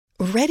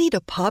Ready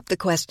to pop the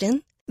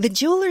question? The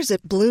jewelers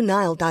at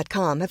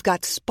BlueNile.com have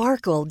got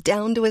sparkle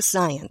down to a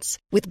science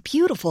with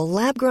beautiful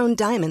lab-grown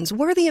diamonds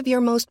worthy of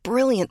your most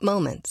brilliant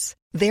moments.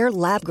 Their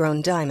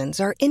lab-grown diamonds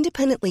are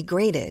independently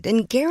graded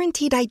and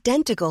guaranteed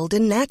identical to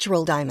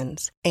natural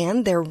diamonds,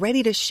 and they're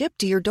ready to ship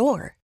to your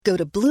door. Go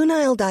to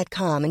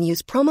BlueNile.com and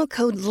use promo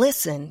code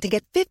LISTEN to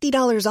get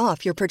 $50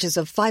 off your purchase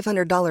of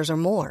 $500 or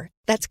more.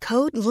 That's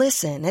code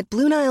LISTEN at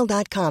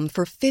BlueNile.com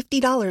for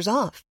 $50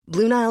 off.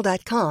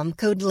 BlueNile.com,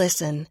 code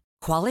LISTEN.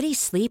 Quality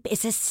sleep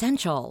is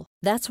essential.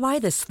 That's why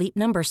the Sleep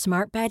Number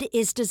Smart Bed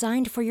is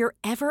designed for your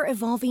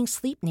ever-evolving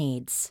sleep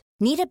needs.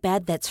 Need a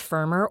bed that's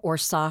firmer or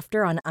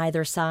softer on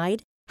either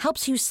side?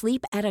 Helps you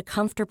sleep at a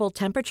comfortable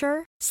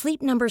temperature?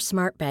 Sleep Number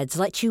Smart Beds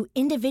let you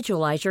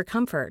individualize your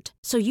comfort,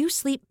 so you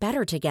sleep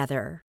better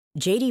together.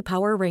 J.D.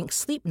 Power ranks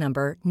Sleep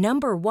Number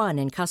number 1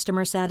 in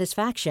customer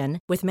satisfaction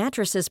with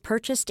mattresses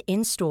purchased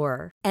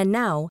in-store. And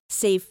now,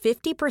 save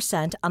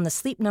 50% on the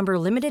Sleep Number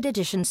Limited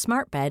Edition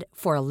Smart Bed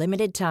for a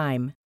limited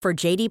time. For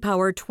J.D.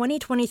 Power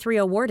 2023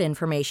 award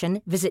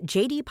information, visit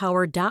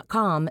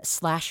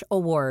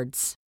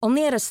jdpower.com/awards.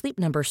 Only at a Sleep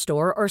Number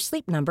store or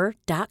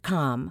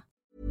sleepnumber.com.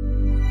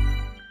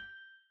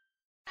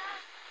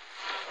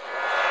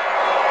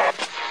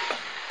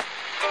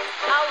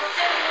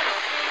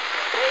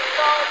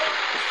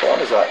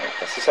 What is that?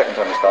 That's the second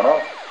time it's gone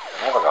off.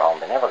 They never go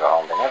home,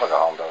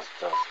 those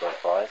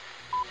boys.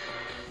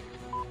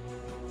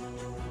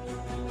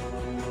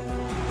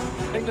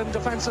 England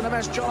defence in a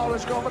mess. John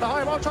is going for the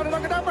high ball, trying to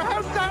knock it down for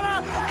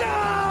Houghton.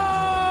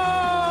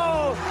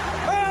 Goal!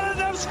 And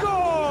they've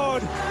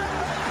scored!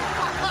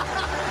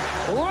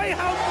 Roy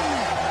Houghton!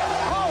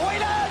 Oh,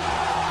 Whelan!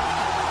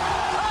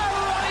 Oh,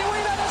 Ronnie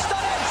Whelan has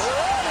done it!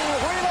 Ronnie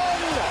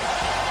Whelan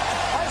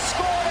has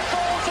scored a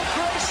goal to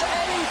grace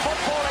any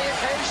footballing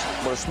occasion.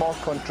 We're a small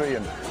country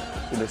and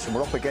listen,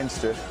 we're up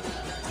against it,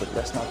 but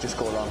let's not just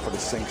go along for the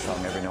sing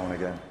song every now and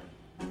again.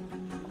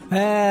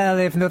 Well,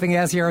 if nothing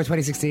else, Euro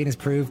 2016 has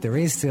proved there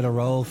is still a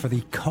role for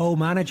the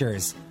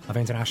co-managers of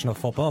international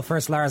football.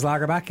 First, Lars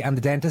Lagerbäck and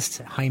the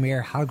dentist,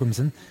 Heimir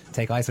Hallgrímsson,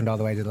 take Iceland all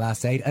the way to the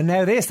last 8. And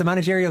now this, the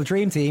managerial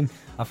dream team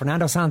of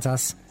Fernando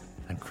Santos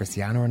and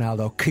Cristiano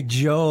Ronaldo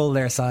cajole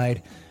their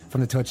side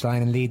from the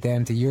touchline and lead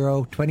them to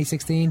Euro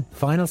 2016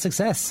 final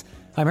success.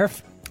 Hi,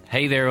 Murph.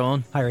 Hey there,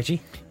 Owen. Hi,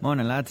 Richie.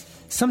 Morning, lads.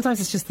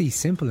 Sometimes it's just these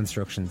simple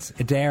instructions.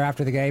 Adair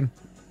after the game.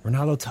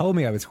 Ronaldo told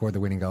me I would score the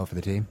winning goal for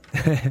the team.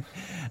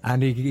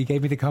 And he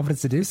gave me the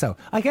confidence to do so.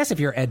 I guess if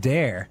you're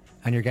Adair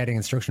and you're getting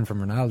instruction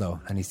from Ronaldo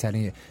and he's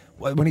telling you,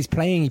 when he's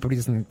playing, he probably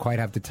doesn't quite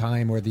have the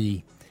time or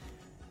the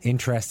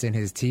interest in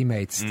his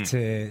teammates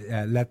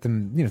to let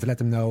them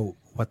know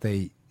what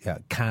they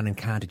can and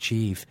can't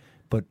achieve.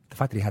 But the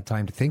fact that he had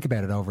time to think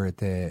about it over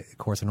the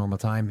course of normal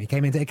time, he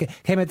came out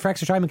for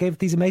extra time and gave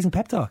these amazing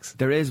pep talks.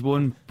 There is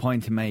one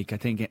point to make. I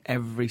think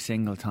every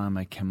single time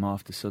I came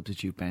off the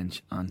substitute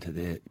bench onto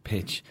the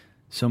pitch,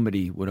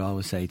 somebody would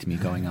always say to me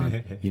going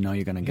on, you know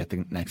you're going to get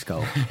the next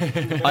goal.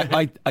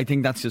 I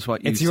think that's just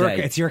what you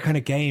say. It's your kind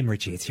of game,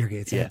 Richie. It's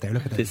out there.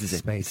 Look at this is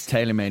space. It's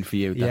tailor-made for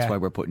you. That's why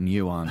we're putting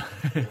you on.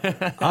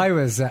 I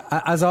was,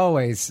 as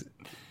always,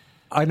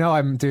 I know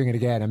I'm doing it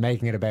again. I'm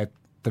making it about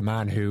the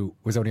man who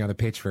was only on the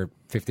pitch for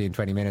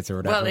 15-20 minutes or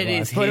whatever. Well, it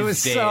is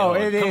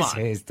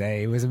his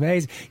day. It was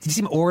amazing. Did you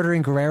see him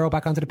ordering Guerrero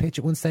back onto the pitch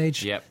at one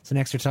stage? Yep. It's an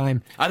extra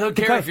time. I don't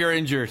care if you're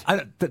injured.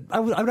 I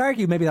would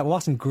argue maybe that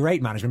wasn't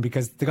great management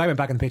because the guy went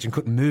back on the pitch and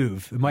couldn't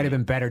move. It might have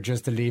been better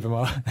just to leave him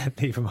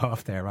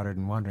off there rather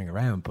than wandering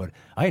around. But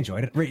I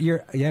enjoyed it.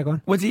 Go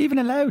on. Was he even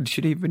allowed?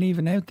 Should he have been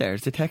even out there?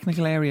 Is the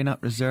technical area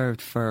not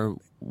reserved for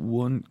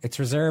one? It's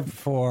reserved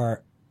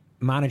for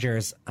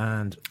managers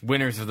and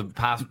winners of the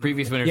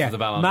previous winners of the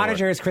Ballon d'Or.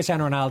 Managers,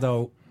 Cristiano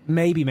Ronaldo,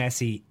 maybe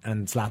Messi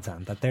and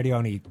Zlatan. They're the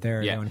only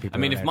people. I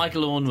mean, if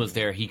Michael Owen was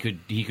there, he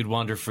could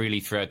wander freely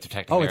throughout the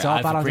technical area. It's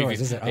all Ballon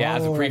d'Ors, is it? Yeah,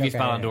 as a previous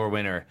Ballon d'Or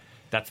winner.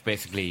 That's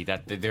basically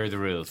that. They're the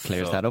rules.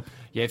 Clears that up.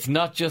 Yeah, it's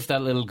not just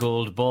that little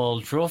gold ball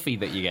trophy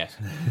that you get.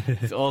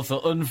 It's also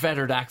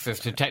unfettered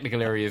access to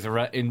technical areas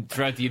throughout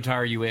the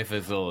entire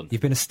UEFA zone. You've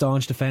been a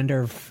staunch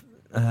defender of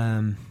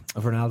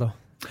Ronaldo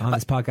on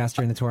this podcast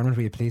during the tournament.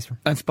 Were you pleased for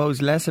him? I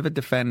suppose less of a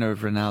defender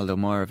of Ronaldo,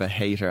 more of a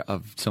hater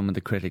of some of the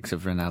critics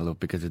of Ronaldo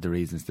because of the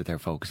reasons that they're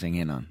focusing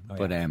in on.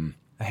 But a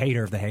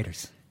hater of the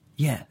haters.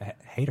 Yeah, a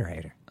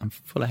hater. I'm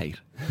full of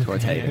hate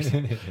towards haters.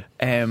 It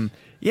was.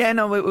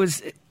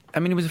 I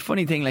mean, it was a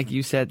funny thing, like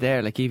you said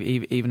there. Like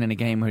even in a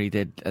game where he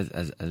did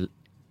as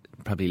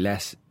probably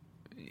less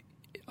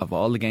of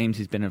all the games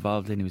he's been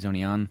involved in, he was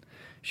only on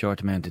a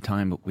short amount of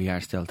time. But we are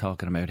still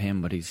talking about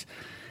him. But he's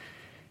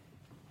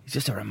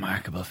just a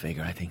remarkable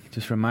figure, I think.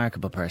 Just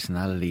remarkable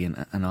personality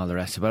and all the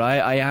rest of it. But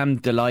I am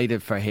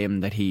delighted for him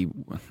that he...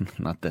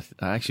 I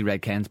actually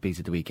read Ken's piece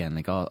at the weekend.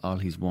 Like all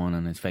he's won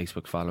and his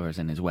Facebook followers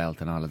and his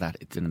wealth and all of that.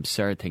 It's an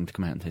absurd thing to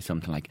come out and say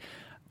something like,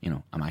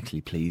 I'm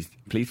actually pleased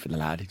for the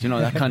lad.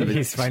 That kind of...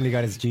 He's finally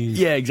got his dues.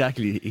 Yeah,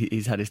 exactly.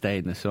 He's had his day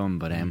in the sun.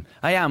 But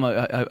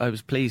I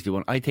was pleased he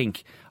won. I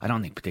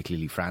don't think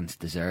particularly France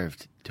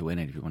deserved to win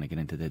it, if you want to get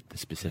into the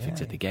specifics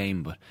of the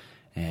game. But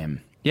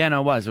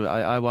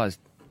I was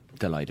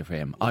delighted for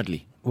him,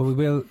 oddly. Well, we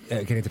will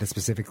get into the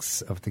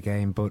specifics of the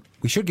game, but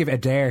we should give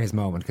Adair his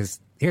moment, because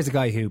here's a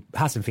guy who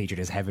hasn't featured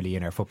as heavily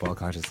in our football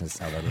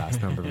consciousness over the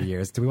last number of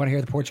years. Do we want to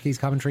hear the Portuguese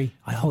commentary?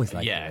 I always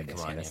like Yeah, it. come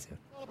on, Let's do it.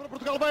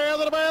 Portugal vai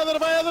Éder,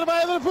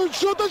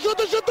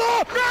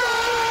 chuta!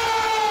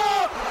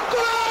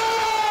 Gol!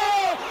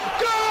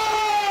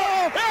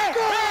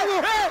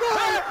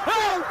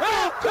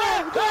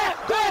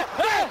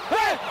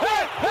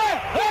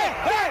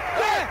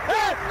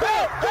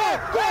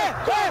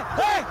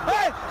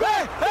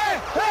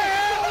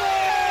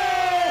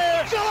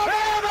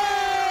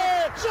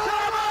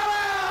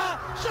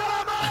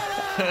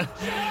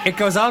 It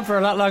goes on for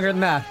a lot longer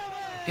than that.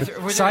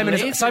 Simon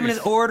lasers? is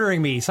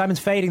ordering me. Simon's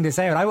fading this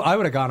out. I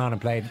would have gone on and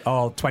played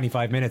all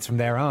 25 minutes from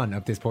there on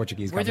of this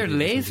Portuguese. Were there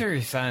commentary.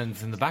 laser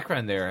sounds in the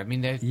background there? I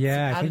mean,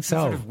 Yeah, I think some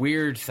so. sort of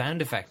weird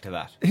sound effect to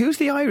that. Who's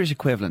the Irish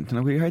equivalent?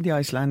 We heard the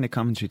Icelandic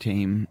commentary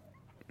team.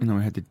 We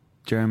heard the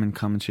German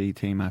commentary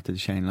team after the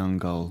Shane Long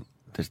goal.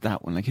 There's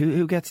that one. Like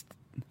who gets?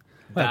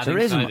 Well, That there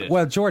isn't. excited.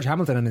 Well, George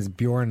Hamilton and his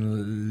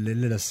Bjorn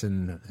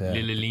Lillison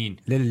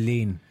Little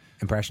lean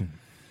impression,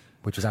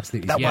 which was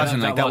absolutely. That Yeah,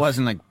 wasn't that like that was-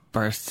 wasn't like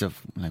bursts of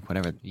like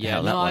whatever. the Yeah,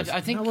 hell no, that was. I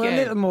think We're a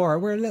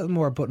little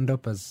more buttoned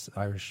up as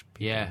Irish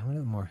people. Yeah. We're a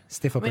little more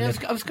stiff I upper mean,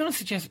 lip. I was going to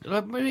suggest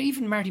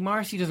even Marty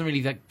Marcy doesn't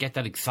really get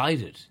that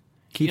excited.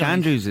 Keith You know,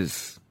 Andrews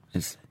is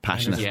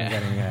passionate.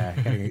 Yeah.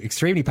 Getting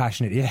extremely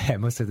passionate. Yeah,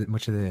 much of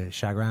the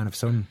chagrin of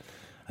some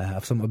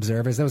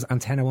observers. That was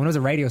Antenna One. It was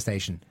a radio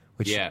station.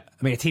 Which, Yeah.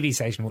 I mean, a TV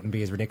station wouldn't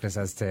be as ridiculous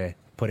as to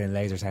put in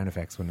laser sound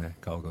effects when a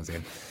goal goes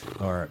in,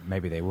 or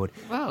maybe they would.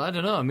 Well, I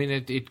don't know. I mean,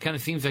 it kind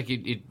of seems like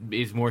it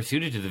is more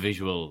suited to the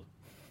visual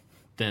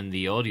than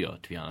the audio,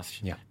 to be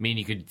honest. Yeah. I mean,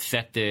 you could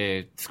set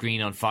the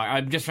screen on fire.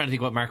 I'm just trying to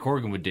think what Mark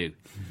Horgan would do.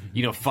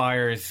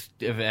 Fires,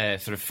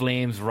 sort of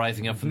flames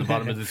rising up from the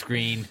bottom of the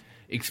screen,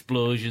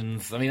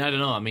 explosions. I mean, I don't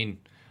know. I mean,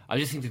 I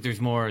just think that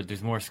there's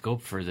more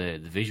scope for the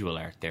visual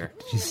art there.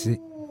 Did you see?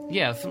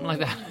 Yeah, something like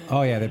that.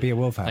 Oh yeah, there'd be a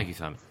wolf owl. Thank you,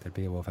 Simon. There'd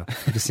be a wolf owl.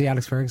 Did you see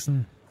Alex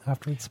Ferguson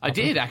afterwards? I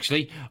did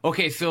actually.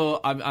 Okay, so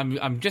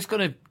I'm just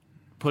going to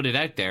put it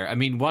out there. I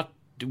mean, what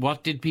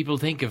did people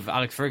think of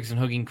Alex Ferguson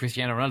hugging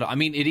Cristiano Ronaldo? I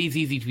mean, it is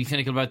easy to be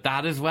cynical about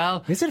that as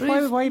well. Is it? But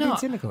Why are you no, being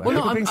cynical? Well, Are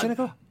no, people being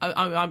cynical?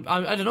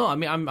 I don't know. I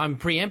mean, I'm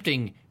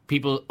preempting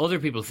other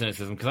people's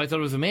cynicism because I thought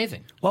it was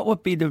amazing. What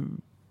would be the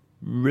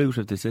root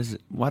of this? Is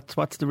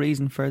what's the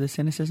reason for the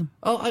cynicism?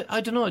 Oh,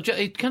 I don't know.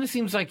 It kind of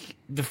seems like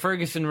the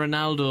Ferguson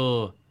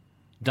Ronaldo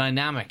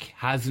dynamic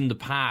has in the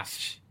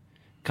past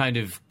kind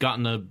of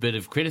gotten a bit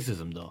of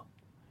criticism, though.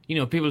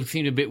 People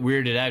seem a bit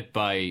weirded out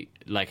by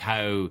like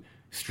how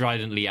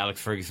stridently Alex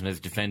Ferguson has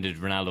defended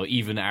Ronaldo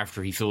even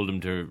after he sold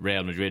him to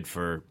Real Madrid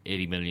for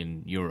 €80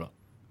 million.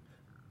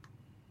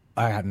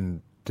 I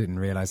didn't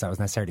realise that was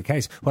necessarily the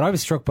case. What I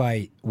was struck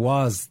by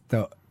was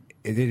it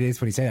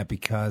is when he said that,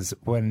 because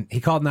when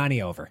he called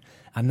Nani over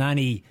and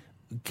Nani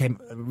came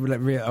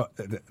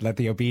like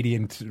the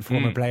obedient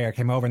former player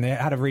came over and they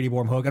had a really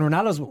warm hug, and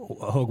Ronaldo's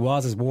hug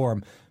was as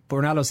warm, but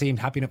Ronaldo seemed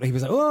happy enough. He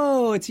was like,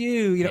 "Oh, it's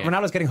you."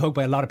 Ronaldo's getting hugged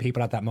by a lot of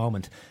people at that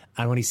moment,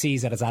 and when he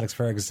sees that it's Alex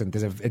Ferguson,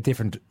 there's a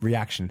different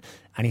reaction,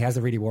 and he has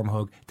a really warm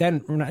hug.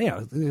 Then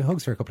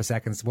hugs for a couple of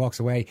seconds,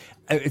 walks away.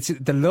 It's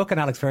the look on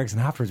Alex Ferguson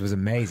afterwards was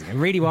amazing. It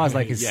really was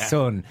like his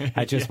son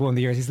had just won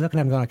the years. He's looking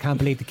at him going, "I can't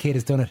believe the kid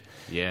has done it.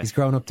 Yeah. He's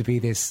grown up to be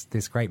this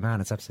great man."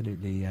 It's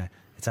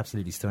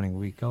absolutely stunning.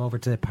 We go over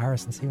to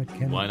Paris and see what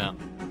Ken. Why not?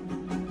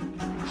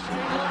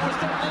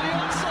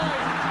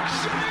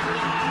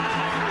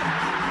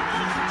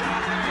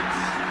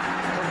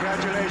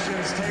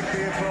 Congratulations, take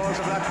the applause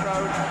of that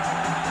crowd.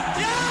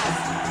 Yes!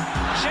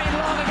 Shane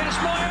Long against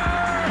Neuer.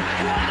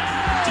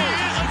 Die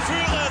Iren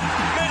führen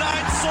mit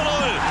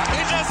 1:0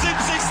 in der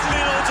 70.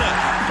 Minute.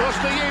 То,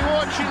 что ей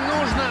очень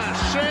нужно,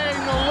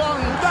 Шейн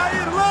Лонг до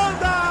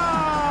Ирланда!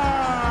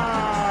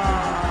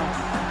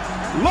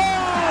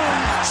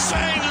 Long!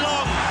 Shane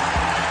Long.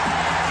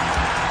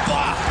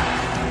 Bah.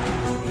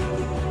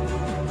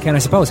 Ken, I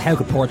suppose, how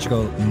could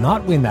Portugal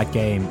not win that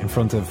game in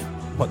front of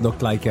what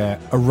looked like a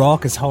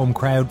raucous home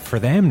crowd for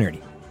them,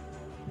 nearly?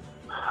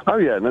 Oh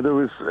yeah, no, there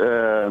was.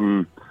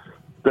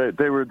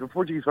 The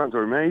Portuguese fans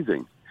were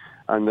amazing,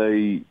 and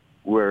they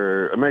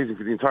were amazing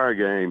for the entire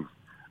game.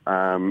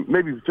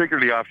 Maybe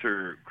particularly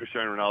after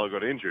Cristiano Ronaldo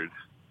got injured.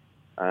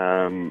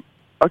 I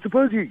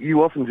suppose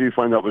you often do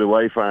find out with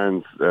away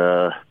fans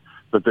that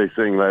they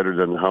sing louder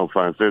than the home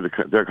fans.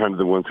 They're kind of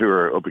the ones who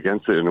are up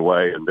against it in a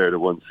way, and they're the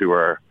ones who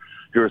are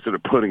sort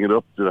of putting it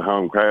up to the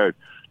home crowd.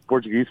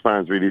 Portuguese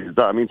fans really did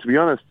that. I mean, to be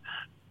honest,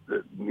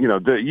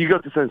 you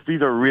got the sense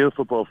these are real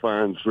football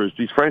fans, whereas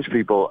these French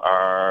people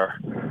are,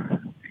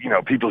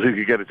 people who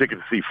could get a ticket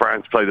to see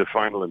France play the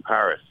final in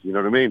Paris. You know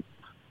what I mean?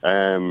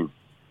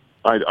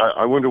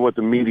 I wonder what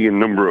the median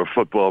number of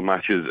football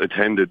matches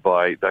attended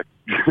by that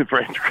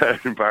French crowd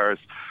in Paris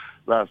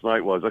last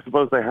night was. I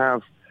suppose they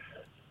have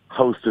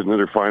hosted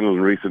another final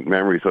in recent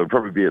memory, so it'd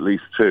probably be at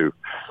least two.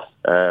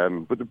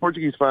 But the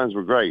Portuguese fans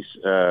were great.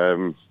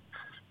 There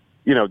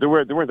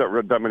weren't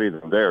that many of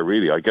them there,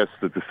 really. I guess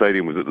that the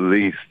stadium was at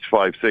least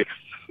 5-6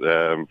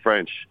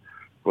 French.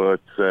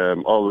 but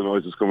all the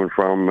noise was coming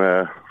from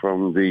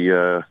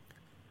the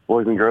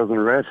boys and girls in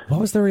red.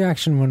 What was the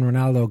reaction when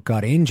Ronaldo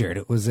got injured?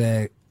 It was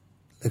a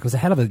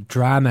hell of a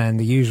drama and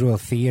the usual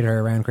theatre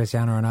around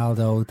Cristiano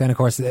Ronaldo. Then, of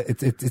course,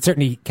 it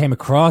certainly came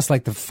across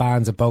like the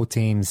fans of both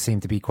teams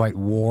seemed to be quite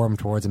warm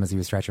towards him as he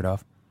was stretchered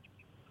off.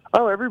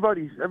 Oh,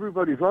 everybody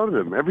loved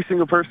him. Every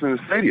single person in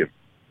the stadium.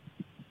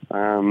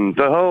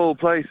 The whole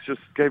place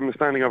just gave him a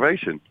standing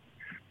ovation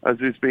as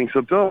he was being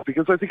subbed off,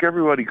 because I think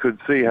everybody could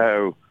see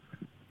how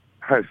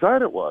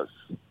sad it was.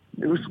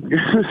 It was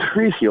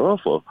really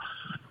awful.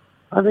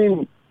 I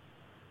mean,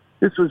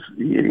 this was,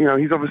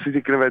 he's obviously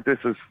thinking about this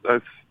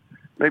as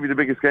maybe the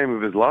biggest game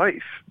of his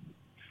life.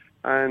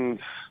 And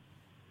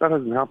that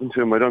hasn't happened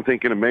to him, I don't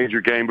think, in a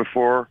major game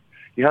before.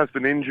 He has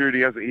been injured.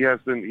 He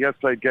has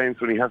played games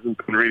when he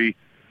hasn't been really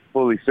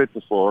fully fit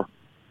before.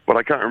 But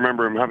I can't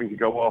remember him having to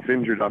go off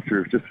injured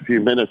after just a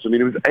few minutes. I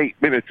mean, it was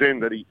 8 minutes in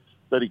that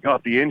he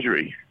got the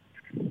injury.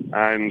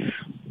 And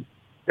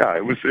yeah,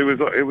 it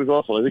was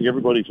awful. I think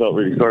everybody felt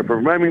really sorry for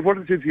him. I mean, what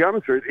it did to the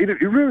atmosphere,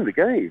 it ruined the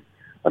game.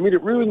 I mean,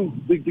 it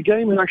ruined the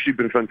game. Had actually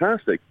been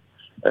fantastic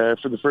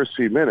for the first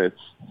few minutes.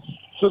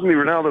 Suddenly,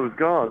 Ronaldo was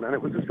gone, and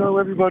it was as though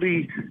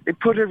it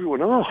put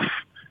everyone off.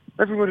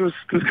 Everybody was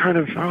kind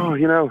of,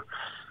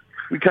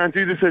 we can't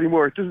do this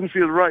anymore. It doesn't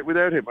feel right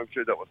without him. I'm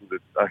sure that wasn't the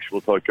actual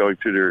thought going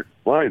through their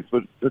minds,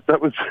 but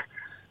that was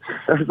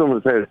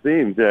almost how it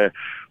seemed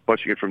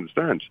watching it from the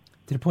stand.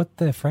 Did it put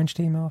the French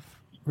team off,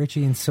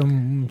 Richie, in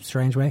some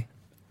strange way?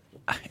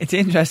 It's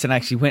interesting,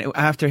 actually.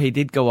 After he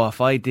did go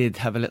off, I did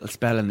have a little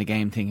spell in the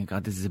game thinking,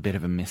 God, this is a bit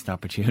of a missed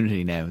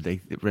opportunity now.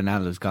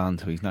 Ronaldo's gone,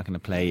 so he's not going to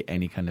play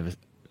any kind of...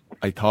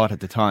 I thought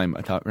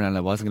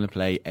Ronaldo wasn't going to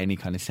play any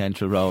kind of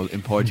central role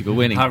in Portugal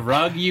winning. How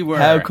wrong you were.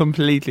 How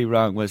completely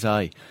wrong was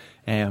I.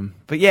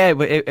 But yeah,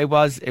 it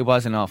was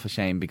an awful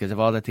shame, because of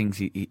all the things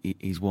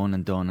he's won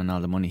and done and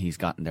all the money he's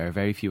gotten. There are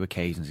very few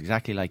occasions,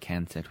 exactly like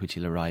Ken said, which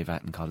he'll arrive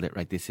at and call it,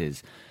 right,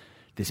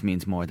 this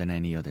means more than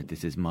any other.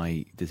 This is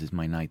my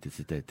night. This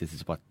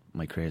is what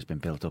my career's been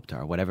built up to,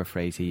 or whatever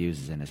phrase he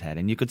uses in his head.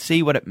 And you could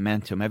see what it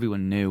meant to him.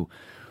 Everyone knew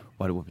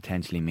what it would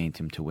potentially mean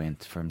to him to win,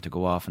 for him to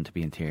go off and to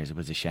be in tears. It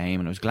was a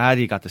shame, and I was glad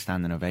he got the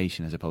standing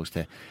ovation as opposed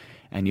to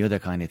any other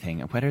kind of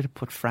thing. And whether to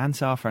put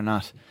France off or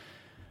not,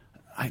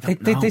 I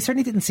don't know. They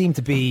certainly didn't seem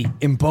to be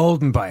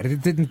emboldened by it. They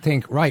didn't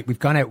think, right, we've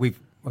gone out,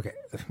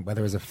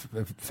 whether it was a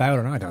foul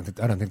or not,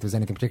 I don't think there's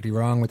anything particularly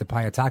wrong with the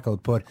Payet tackle,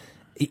 but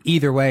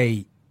either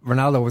way,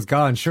 Ronaldo was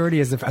gone. Surely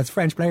as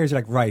French players, you're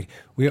like, right,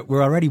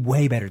 we're already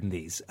way better than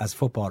these as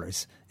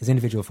footballers, as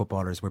individual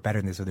footballers. We're better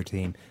than this other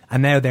team,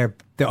 and now they're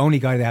the only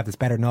guy they have that's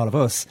better than all of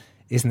us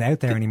isn't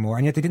out there anymore,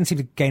 and yet they didn't seem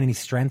to gain any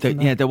strength.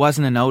 Yeah, there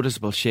wasn't a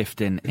noticeable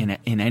shift in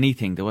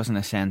anything. There wasn't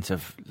a sense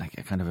of like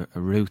a kind of a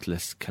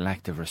ruthless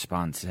collective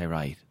response to say,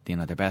 right,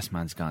 their best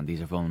man's gone,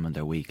 these are vulnerable,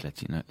 they're weak,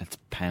 let's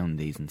pound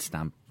these and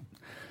stamp.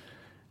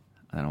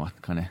 I don't know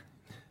what kind of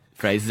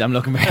phrases I'm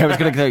looking for. I was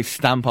going to say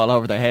stamp all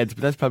over their heads,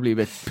 but that's probably a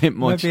bit much.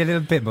 Might be a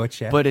little bit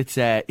much, yeah. But it's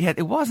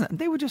it wasn't.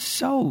 They were just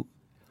so.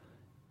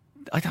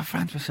 I thought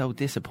France was so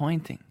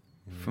disappointing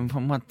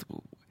from what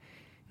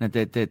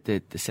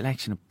the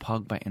selection of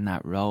Pogba in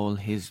that role,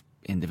 his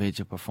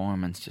individual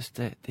performance.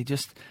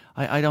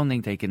 I don't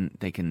think they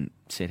can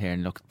sit here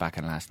and look back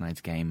at last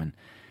night's game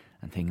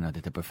and think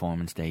that the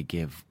performance they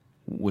give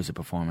was a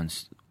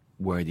performance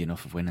worthy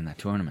enough of winning that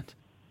tournament.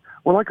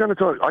 Well, I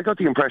got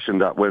the impression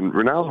that when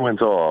Ronaldo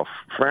went off,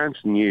 France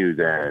knew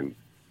then,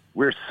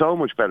 we're so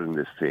much better than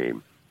this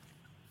team.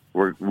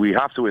 We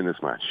have to win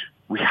this match.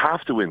 We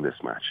have to win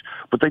this match.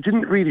 But they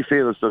didn't really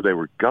feel as though they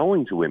were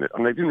going to win it,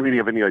 and they didn't really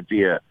have any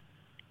idea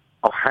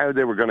of how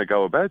they were going to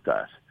go about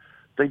that.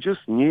 They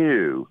just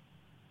knew,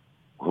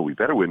 well, we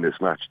better win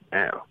this match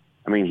now.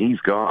 I mean,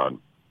 he's gone.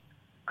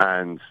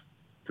 And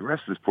the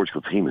rest of this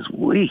Portugal team is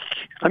weak.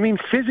 I mean,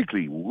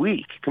 physically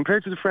weak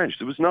compared to the French.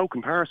 There was no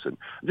comparison.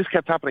 This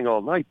kept happening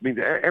all night. I mean,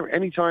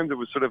 any time there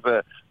was sort of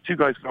two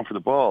guys going for the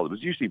ball, it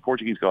was usually a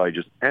Portuguese guy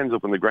just ends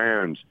up on the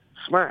ground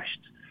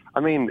smashed. I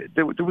mean,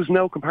 there was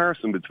no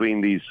comparison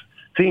between these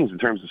teams in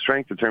terms of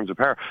strength, in terms of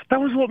power. That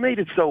was what made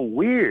it so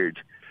weird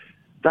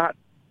that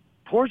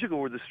Portugal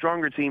were the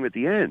stronger team at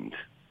the end.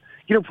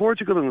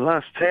 Portugal in the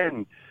last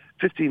 10,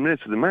 15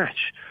 minutes of the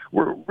match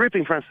were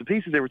ripping France to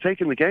pieces. They were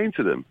taking the game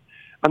to them.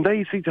 And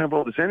they seem to have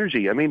all this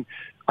energy. I mean,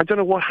 I don't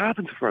know what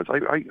happened to France.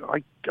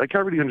 I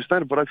can't really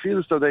understand it, but I feel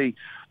as though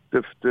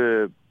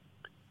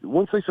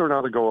once they saw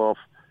Ronaldo go off,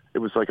 it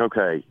was like,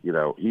 okay,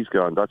 he's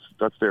gone.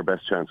 That's their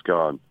best chance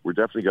gone. We're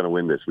definitely going to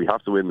win this. We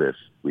have to win this.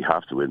 We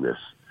have to win this.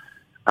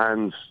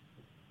 And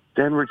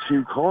then we're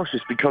too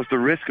cautious because the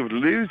risk of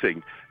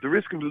losing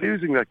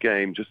that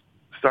game just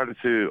started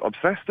to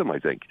obsess them, I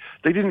think.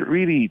 They didn't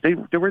really, they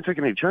weren't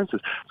taking any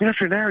chances. I mean,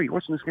 after an hour, you're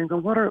watching this game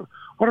going, what are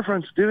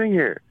France doing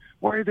here?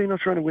 Why are they not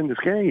trying to win this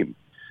game?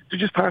 They're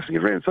just passing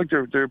it around. It's like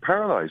they're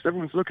paralysed.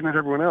 Everyone's looking at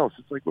everyone else.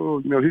 It's like,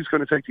 well, who's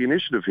going to take the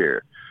initiative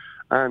here?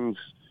 And,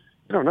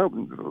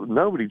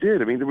 nobody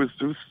did. I mean, there was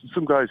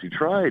some guys who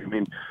tried. I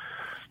mean,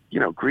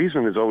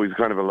 Griezmann is always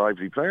kind of a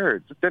lively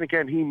player. Then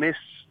again, he missed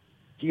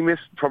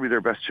probably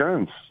their best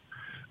chance.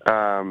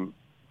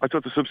 I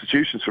thought the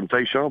substitutions from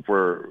Deschamps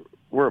were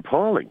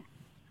appalling.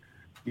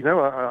 You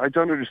know, I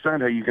don't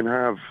understand how you can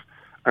have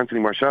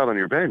Anthony Martial on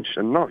your bench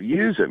and not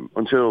use him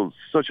until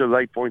such a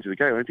late point of the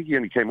game. I think he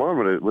only came on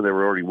when they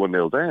were already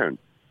 1-0 down.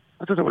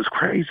 I thought that was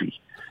crazy.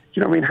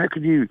 You know what I mean? How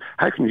can you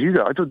do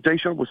that? I thought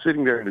Deschamps was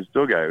sitting there in his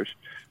dugout.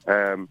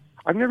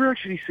 I've never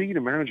actually seen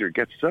a manager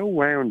get so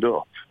wound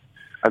up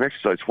and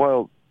exercise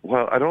while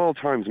at all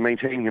times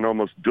maintaining an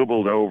almost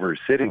doubled over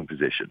sitting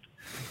position.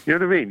 You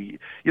know what I mean?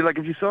 You like,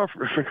 if you saw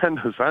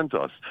Fernando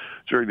Santos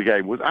during the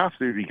game, was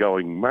absolutely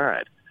going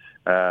mad.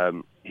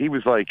 He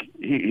was like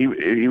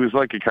he was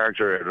like a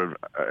character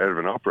out of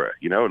an opera,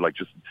 you know, like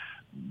just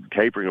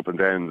capering up and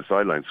down the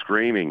sideline,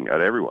 screaming at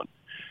everyone.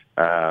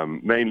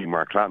 Mainly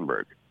Mark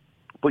Clattenburg.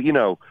 But you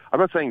know, I'm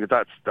not saying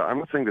that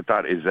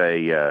is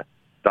a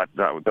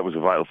that was a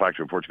vital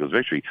factor in Portugal's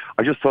victory.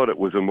 I just thought it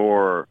was a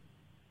more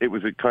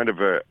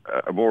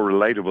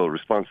relatable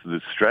response to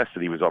the stress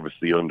that he was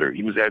obviously under.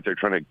 He was out there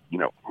trying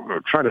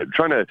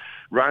to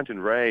rant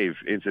and rave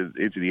into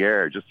the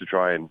air just to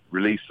try and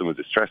release some of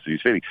the stress that he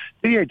was feeling.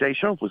 Didier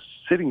Deschamps was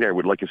sitting there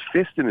with like his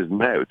fist in his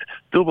mouth,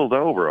 doubled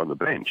over on the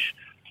bench.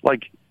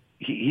 Like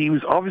he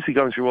was obviously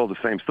going through all the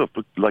same stuff,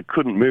 but like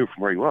couldn't move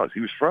from where he was.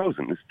 He was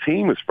frozen. His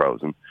team was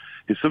frozen.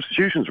 His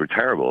substitutions were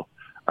terrible.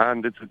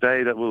 And it's a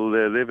day that will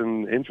live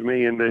in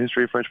infamy in the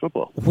history of French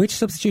football. Which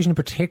substitution in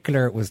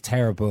particular was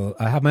terrible?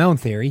 I have my own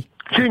theory.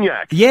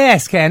 Gignac.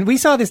 Yes, Ken. We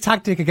saw this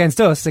tactic against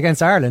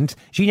Ireland.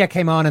 Gignac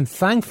came on and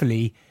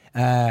thankfully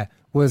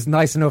was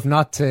nice enough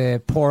not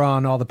to pour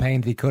on all the pain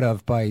that he could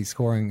have by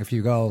scoring a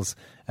few goals,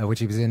 which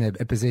he was in a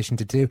position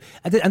to do.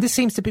 And this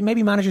seems to be,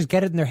 maybe managers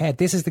get it in their head.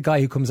 This is the guy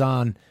who comes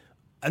on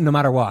no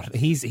matter what.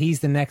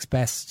 He's the next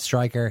best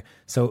striker,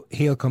 so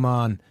he'll come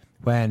on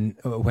when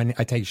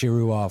I take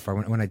Giroud off or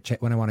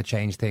when I want to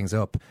change things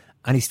up.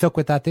 And he stuck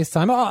with that this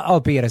time,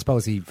 albeit I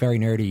suppose he very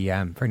nearly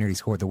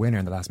scored the winner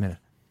in the last minute.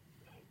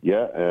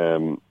 Yeah,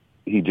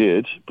 he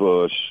did,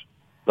 but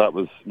that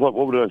was what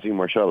would Anthony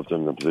Martial have done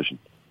in that position?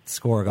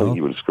 Score a goal. I think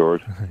he would have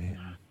scored. I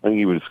think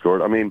he would have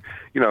scored. I mean,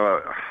 you know,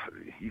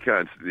 you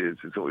can't.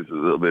 It's always a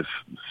little bit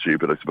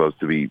stupid, I suppose,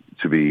 to be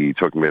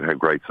talking about how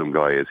great some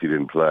guy is who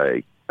didn't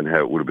play and how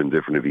it would have been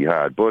different if he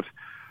had, but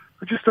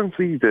I just don't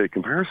see the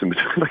comparison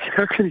between, like,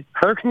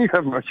 how can you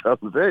have Martial on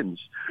the bench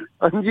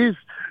and use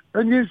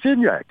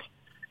Gignac?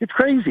 It's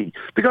crazy.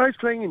 The guy's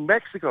playing in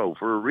Mexico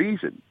for a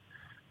reason.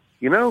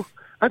 You know,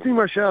 Anthony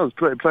Martial is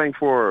playing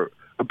for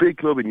a big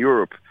club in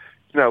Europe.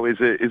 You know, is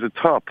a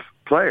top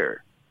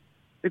player.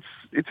 It's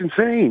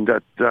insane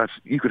that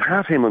you could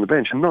have him on the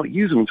bench and not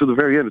use him until the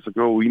very end. It's like,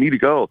 oh, you need a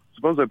goal.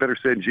 Suppose I better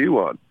send you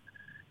on.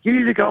 You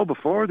need a goal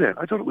before then.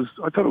 I thought it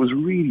was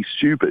really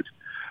stupid.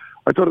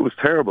 I thought it was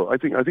terrible. I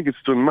think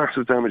it's done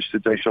massive damage to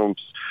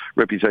Deschamps'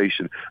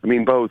 reputation. I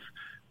mean, both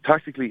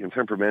tactically and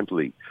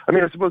temperamentally. I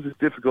mean, I suppose it's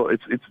difficult.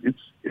 It's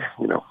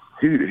you know,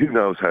 who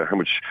knows how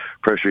much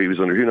pressure he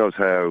was under. Who knows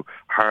how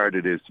hard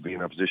it is to be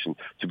in that position,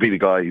 to be the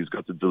guy who's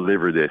got to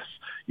deliver this,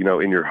 you know,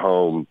 in your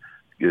home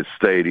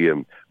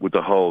stadium with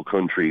the whole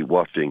country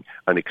watching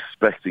and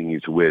expecting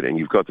you to win, and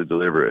you've got to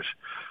deliver it.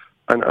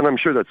 And I'm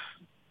sure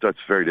that's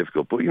very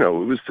difficult. But you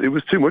know, it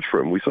was too much for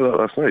him. We saw that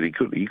last night. He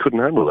couldn't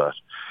handle that.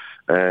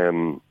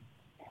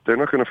 They're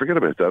not going to forget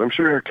about that. I'm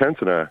sure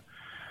Cantona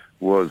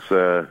was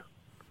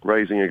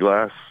raising a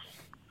glass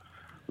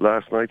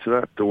last night to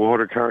that. The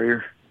water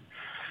carrier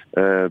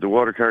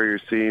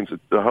teams,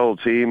 the whole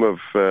team of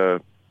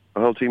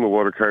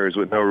water carriers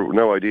with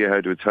no idea how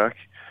to attack.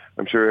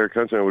 I'm sure Eric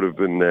Cantona would have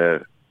been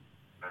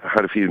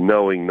had a few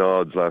knowing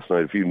nods last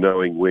night, a few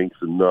knowing winks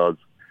and nods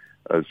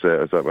as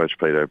that match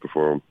played out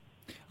before him.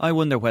 I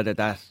wonder whether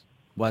that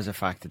was a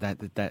factor, that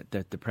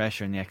the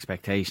pressure and the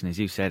expectation, as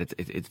you said,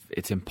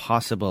 it's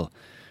impossible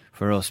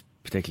for us,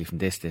 particularly from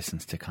this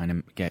distance, to kind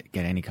of get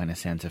any kind of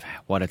sense of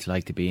what it's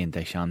like to be in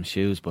Deschamps'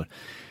 shoes. But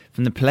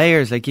from the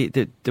players, like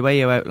the way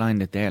you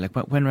outlined it there, like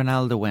when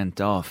Ronaldo went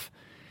off,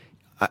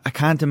 I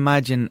can't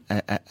imagine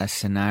a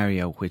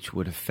scenario which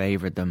would have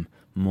favoured them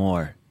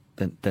more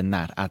than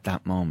that at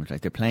that moment.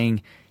 Like, they're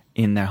playing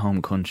in their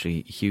home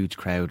country, huge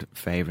crowd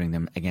favouring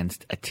them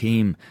against a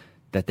team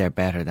that they're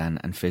better than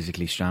and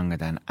physically stronger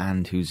than,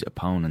 and whose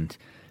opponent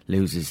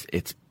loses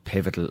its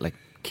pivotal, like,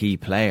 key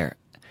player.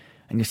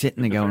 And you're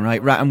sitting there going,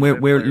 right, and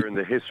we're in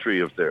the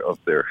history of their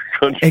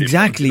country.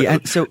 Exactly.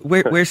 And so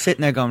we're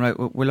sitting there going, right,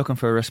 we're looking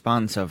for a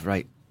response of,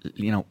 right,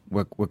 you know,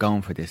 we're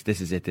going for this.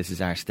 This is it. This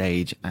is our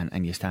stage,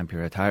 and you stamp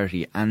your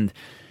authority. And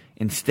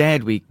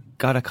instead, we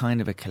got a kind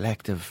of a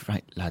collective,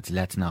 right, lads,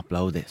 let's not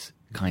blow this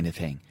kind of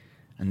thing.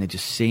 And they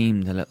just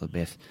seemed a little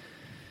bit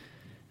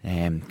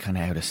kind of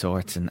out of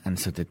sorts. And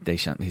so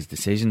his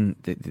decision,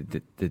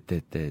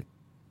 the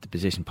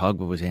position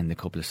Pogba was in, the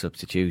couple of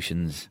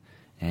substitutions,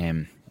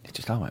 it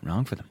just all went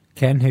wrong for them.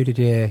 Ken, who did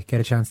you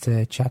get a chance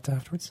to chat to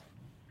afterwards?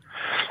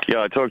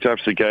 Yeah, I talked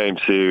after the game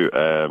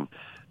to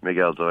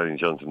Miguel Doyle and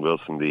Jonathan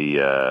Wilson.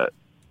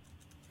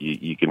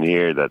 You can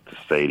hear that the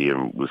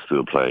stadium was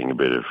still playing a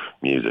bit of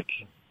music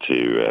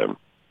to,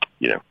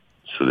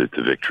 salute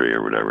the victory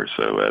or whatever.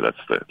 So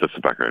that's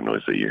the background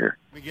noise that you hear.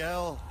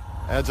 Miguel,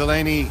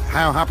 Delaney,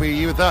 how happy are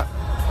you with that?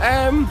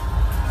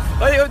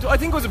 I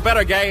think it was a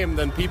better game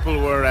than people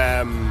were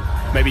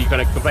maybe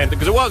kind of complaining,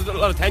 because there was a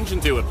lot of tension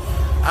to it.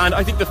 And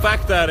I think the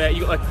fact that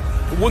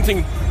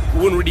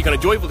one really kind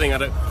of joyful thing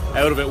out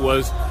of it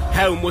was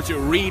how much it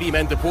really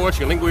meant to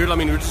Portugal. I think we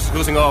were just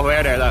discussing off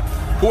air there that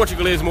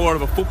Portugal is more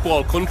of a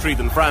football country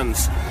than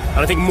France, and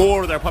I think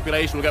more of their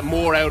population will get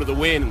more out of the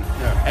win.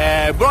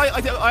 Yeah. But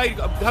I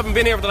haven't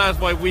been here for the last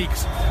 5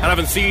 weeks, and I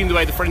haven't seen the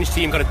way the French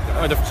team the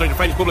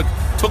French public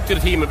took to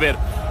the team a bit.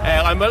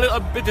 I'm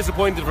a bit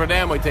disappointed for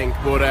them, I think,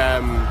 but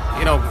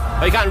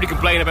I can't really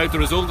complain about the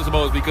result, I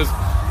suppose, because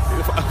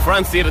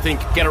France did, I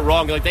think, get it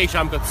wrong. Like,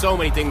 Deschamps got so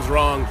many things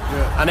wrong,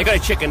 and they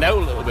got chickened out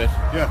a little bit.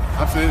 Yeah,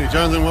 absolutely.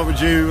 Jonathan, what would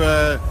you,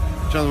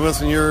 Jonathan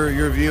Wilson,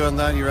 your view on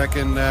that? You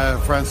reckon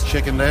France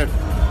chickened out?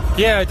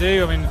 Yeah, I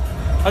do. I mean,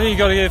 I think you've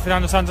got to give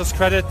Fernando Santos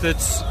credit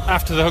that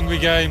after the Hungary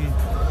game,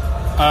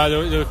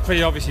 there were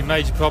pretty obviously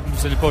major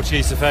problems in the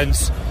Portuguese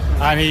defence,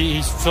 and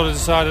he sort of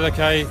decided,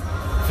 okay,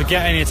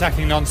 forget any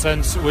attacking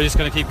nonsense, we're just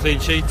going to keep clean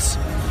sheets.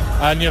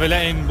 And they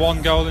let in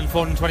 1 goal in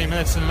 420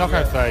 minutes in the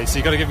knockout phase, so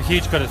you've got to give him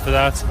huge credit for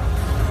that.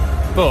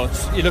 But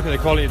you look at the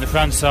quality in the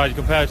France side, you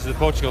compare it to the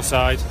Portugal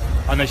side,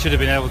 and they should have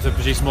been able to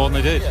produce more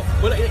than they did.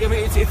 Yeah. Well, I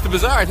mean, it's the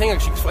bizarre thing,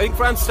 actually. I think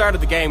France started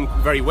the game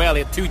very well.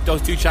 They had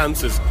those two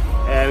chances,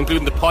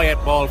 including the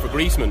Payet ball for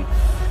Griezmann.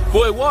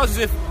 But it was as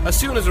if, as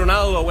soon as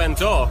Ronaldo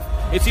went off,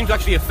 it seemed to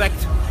actually affect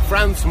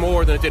France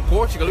more than it did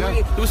Portugal.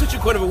 Yeah. There was such a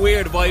kind of a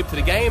weird vibe to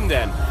the game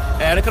then,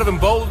 and it kind of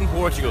emboldened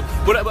Portugal.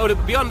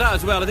 But beyond that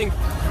as well, I think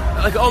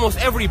like almost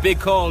every big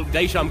call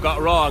Deschamps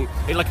got wrong.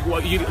 I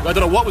don't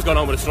know what was going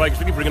on with the strikers.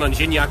 We could bring on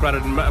Gignac rather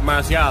than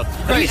Martial.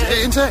 It's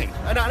insane.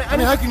 I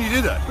mean, how can you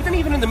do that? But then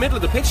even in the middle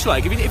of the pitch,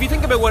 like if you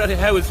think about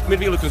how his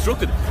midfield was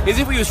constructed, as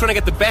if he was trying to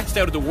get the best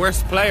out of the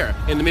worst player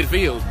in the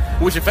midfield,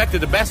 which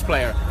affected the best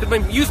player.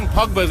 Because using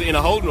Pogba in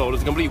a holding role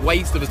is a complete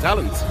waste of his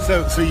talents.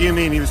 So you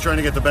mean he was trying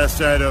to get the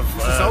best out of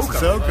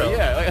Sissoko?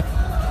 Yeah.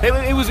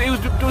 There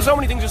was so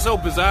many things just so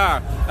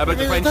bizarre about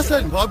the French. That's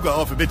letting Pogba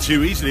off a bit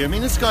too easily. I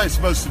mean, this guy is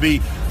supposed to be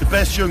the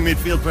best young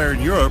midfield player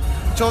in Europe.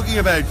 Talking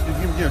about,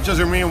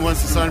 Jose Mourinho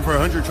wants to sign for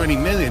 120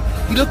 million.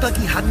 He looked like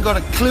he hadn't got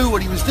a clue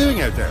what he was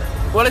doing out there.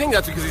 Well, I think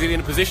that's because he's in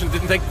a position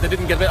they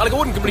didn't get. I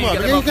wouldn't completely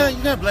get it. You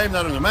can't blame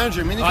that on the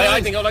manager. I mean, I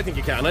think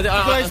you can. The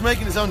guy's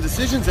making his own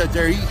decisions out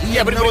there. He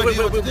had no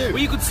idea what to do.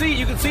 Well, you could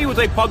see with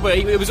like Pogba,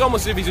 it was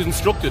almost as if he was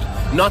instructed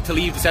not to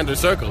leave the centre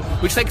circle,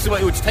 which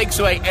takes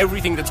away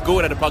everything that's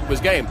good out of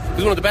Pogba's game.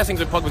 Because one of the best things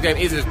of Pogba's game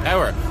is his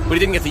power, but he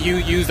didn't get to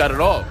use that at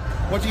all.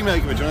 What do you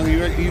make of it,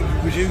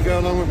 Jonathan? Would you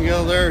go along with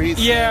Miguel there?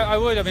 Yeah, I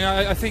would. I mean,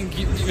 I think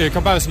the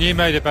comparison you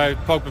made about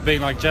Pogba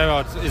being like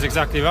Gerrard is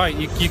exactly right.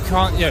 You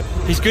can't.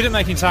 He's good at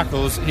making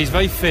tackles. He's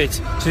very fit,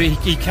 so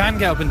he can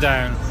get up and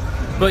down,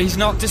 but he's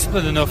not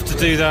disciplined enough to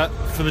do that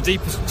from a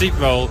deep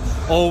role.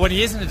 Or when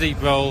he is in a deep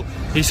role,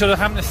 he's sort of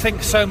having to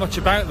think so much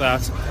about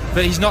that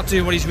he's not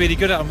doing what he's really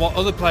good at and what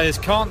other players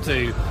can't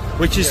do,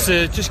 which is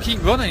to just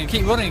keep running and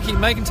keep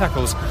making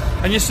tackles.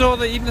 And you saw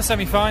that even the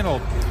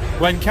semi-final,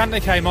 when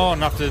Kante came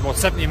on after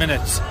 70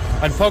 minutes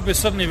and Pogba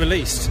suddenly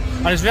released,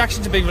 and his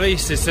reaction to being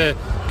released is to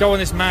go on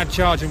this mad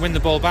charge and win the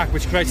ball back,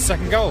 which creates a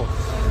second goal.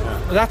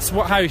 That's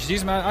how you should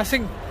use him. I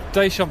think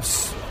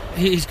Deschamps,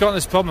 he's got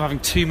this problem of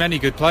having too many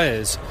good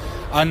players,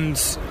 and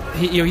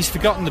he's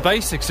forgotten the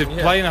basics of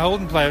playing a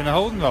holding player in a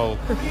holding role.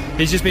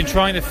 He's just been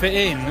trying to fit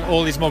in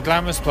all these more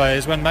glamorous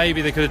players when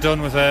maybe they could have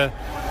done with a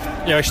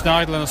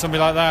Schneiderlin or something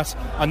like that,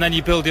 and then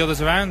you build the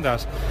others around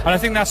that. And I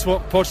think that's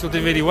what Portugal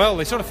did really well.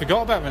 They sort of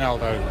forgot about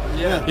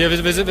Ronaldo.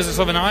 There's a sort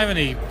of an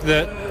irony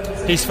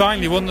that he's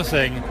finally won the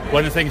thing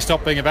when the thing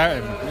stopped being about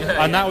him,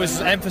 and that was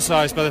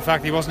emphasised by the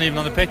fact he wasn't even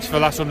on the pitch for the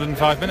last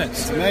 105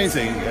 minutes. It's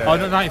amazing. Oh,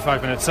 no,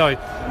 95 minutes, sorry.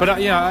 But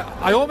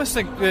I almost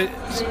think that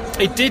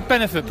it did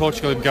benefit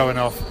Portugal in going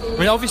off. I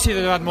mean, obviously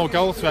they'd had more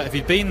goal threat if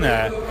he'd been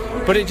there,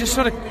 but it just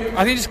sort of,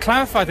 I think it just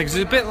clarified things.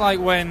 It's a bit like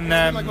when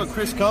like what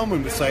Chris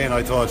Coleman was saying,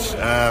 I thought,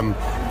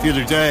 the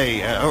other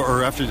day,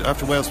 or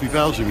after Wales beat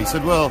Belgium. He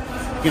said, well,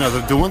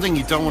 the one thing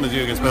you don't want to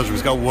do against Belgium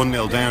is go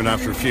 1-0 down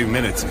after a few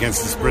minutes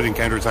against this brilliant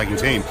counter-attacking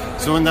team.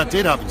 So when that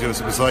did happen to us,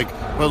 it was like,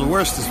 well, the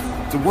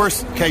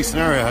worst case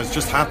scenario has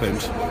just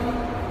happened.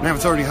 Now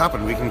it's already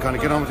happened. We can kind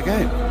of get on with the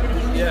game.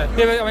 Yeah,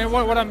 but I mean,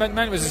 what I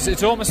meant was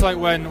it's almost like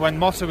when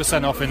Motta was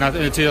sent off in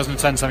the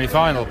 2010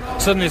 semi-final.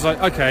 Suddenly it's like,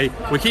 okay,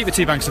 we keep the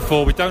two banks of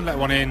four, we don't let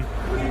one in,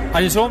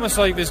 and it's almost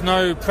like there's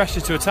no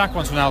pressure to attack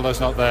once Ronaldo's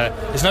not there.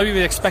 There's nobody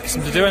really expects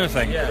them to do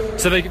anything,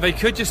 so they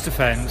could just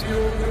defend,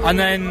 and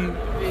then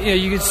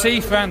you could see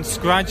France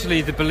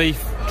gradually the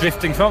belief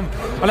drifting from.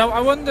 And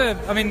I wonder,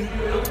 I mean,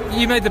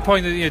 you made the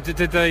point that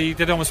did they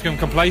almost become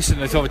complacent?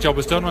 They thought the job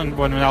was done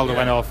when Ronaldo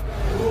went off,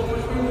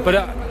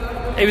 but.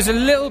 It was a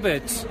little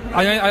bit.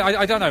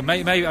 I don't know.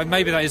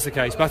 Maybe that is the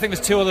case. But I think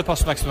there's two other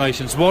possible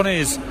explanations. One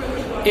is,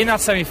 in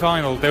that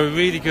semi-final, they were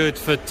really good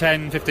for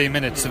 10-15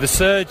 minutes. So the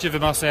surge of the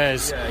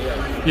Marseillaise,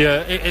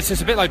 it's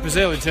just a bit like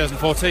Brazil in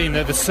 2014.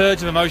 The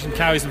surge of emotion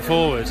carries them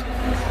forward,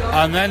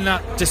 and then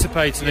that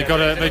dissipates, and they've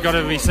got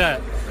to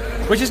reset,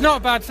 which is not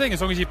a bad thing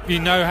as long as you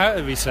know how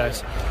to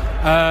reset.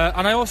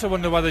 And I also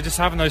wonder whether just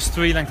having those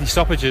 3 lengthy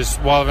stoppages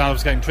while Ronaldo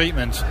was getting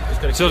treatment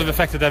sort of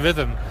affected their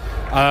rhythm.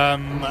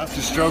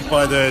 Masterstroke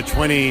by the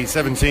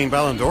 2017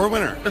 Ballon d'Or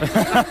winner,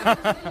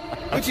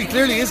 which he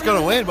clearly is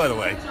going to win, by the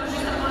way.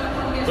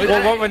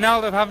 What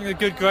Ronaldo having a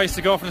good grace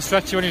to go off on a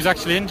stretcher when he was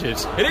actually injured.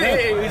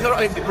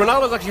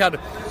 Ronaldo's actually had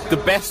the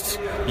best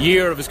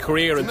year of his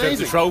career in terms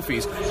of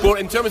trophies, but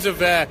in terms of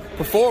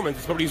performance,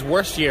 it's probably his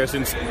worst year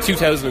since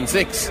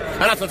 2006.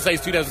 And that's not to say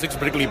 2006 was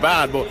particularly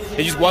bad, but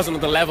it just wasn't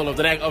at the level of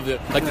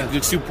the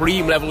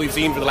supreme level we've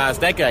seen for the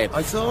last decade.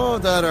 I saw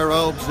that our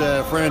old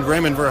friend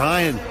Raymond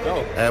Verheyen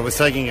was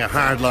taking a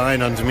hard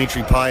line on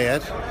Dimitri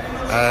Payet,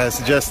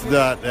 suggested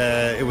that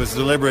it was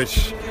deliberate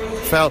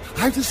foul.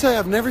 I have to say,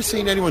 I've never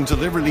seen anyone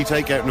deliberately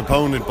take out an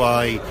opponent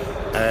by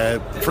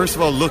first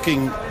of all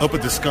looking up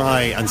at the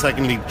sky, and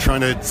secondly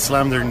trying to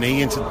slam their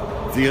knee into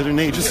the other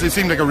knee. It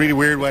seemed like a really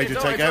weird way to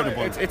take out an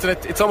opponent.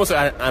 It's almost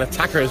an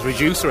attacker's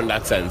reducer in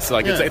that sense.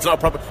 It's not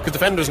proper, because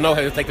defenders know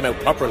how to take them out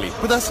properly.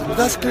 But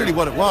that's clearly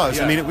what it was.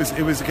 Yeah. I mean, it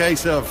was a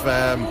case of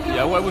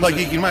like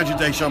you can imagine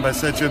Deschamps has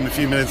said to him a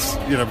few minutes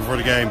before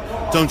the game,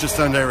 don't just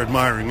stand there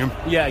admiring him.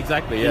 Yeah,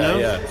 exactly.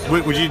 Yeah.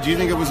 Do you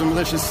think it was a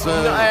malicious?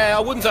 I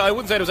wouldn't say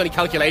there was any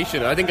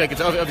calculation. I think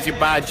it's obviously a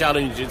bad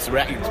challenge. It's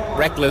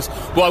reckless.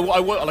 But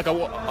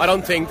I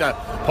don't think that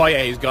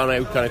Payet has gone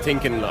out kind of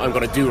thinking I'm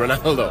going to do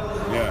Ronaldo.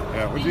 Yeah.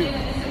 Would you?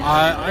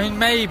 I mean,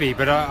 maybe,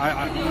 but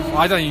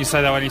I don't think you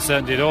say that with any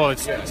certainty at all.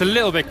 It's a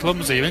little bit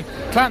clumsy. I mean,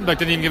 Clantenburg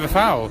didn't even give a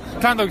foul.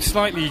 Clantenburg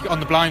slightly on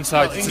the blind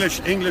side. Well,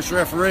 English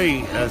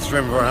referee, as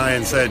Raymond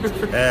Verheyen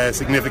said,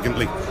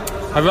 significantly.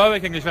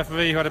 Heroic English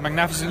referee who had a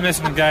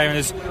magnificent game,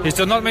 and he's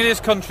done not merely his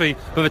country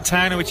but the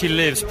town in which he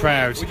lives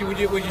proud. Would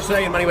you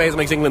say in many ways it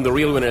makes England the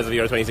real winners of the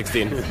Euro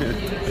 2016?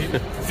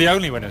 The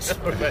only winners.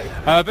 Okay.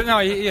 But no,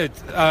 I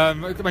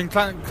mean,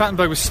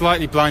 Clantenburg was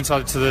slightly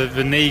blindsided to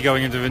the knee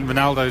going into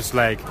Ronaldo's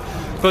leg,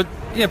 but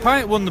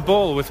Payet won the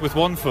ball with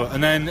one foot,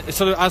 and then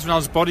sort of as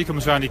Ronaldo's body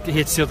comes around, he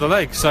hits the other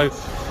leg. So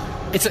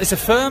it's a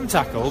firm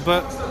tackle,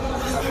 but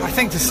I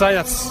think to say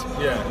that's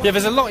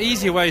there's a lot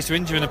easier ways to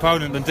injure an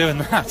opponent than doing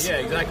that. Yeah,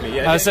 exactly.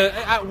 Yeah. So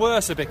at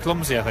worst, a bit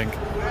clumsy, I think.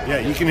 Yeah,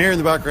 you can hear in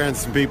the background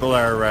some people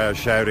are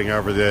shouting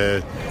over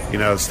the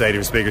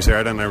stadium speakers here.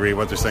 I don't know really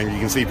what they're saying. You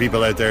can see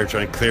people out there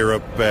trying to clear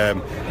up.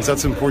 Is that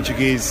some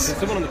Portuguese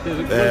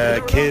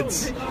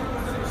kids?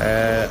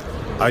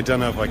 I don't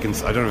know if I can.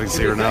 I don't know if I can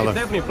see Ronaldo. He's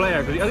definitely a player.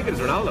 I think it's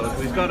Ronaldo,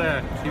 because he's got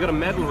a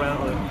medal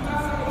around.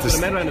 He's got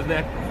a medal around his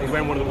neck. He's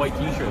wearing one of the white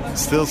T-shirts.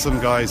 Still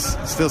some guys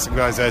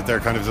out there,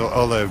 kind of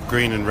all the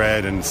green and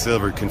red and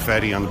silver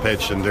confetti on the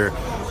pitch, and they're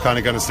kind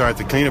of going to start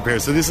the clean-up here.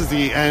 So this is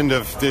the end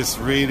of this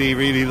really,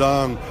 really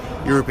long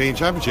European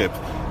Championship.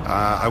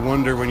 I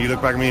wonder, when you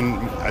look back, I mean,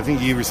 I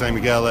think you were saying,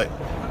 Miguel, that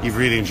you've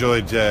really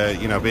enjoyed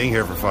being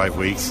here for 5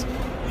 weeks,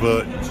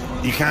 but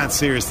you can't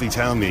seriously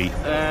tell me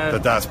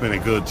that's been a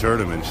good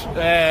tournament.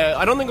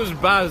 I don't think it was as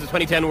bad as the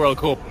 2010 World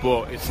Cup,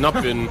 but it's not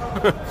been.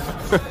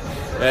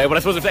 But I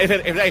suppose if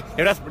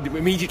that's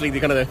immediately the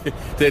kind of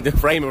the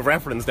frame of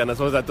reference, then I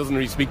suppose that doesn't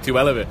really speak too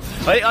well of it.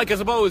 I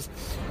suppose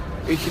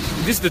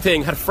this is the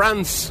thing. Had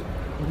France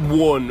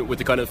won with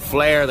the kind of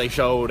flair they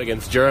showed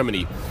against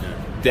Germany,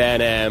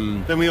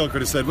 then we all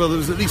could have said, well, there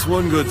was at least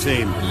one good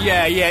team.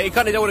 Yeah, it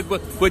kind of.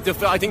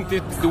 But I think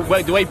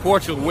the way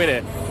Portugal won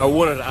it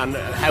and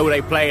how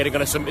they play it,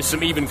 kind of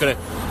some even kind of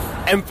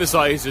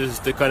emphasises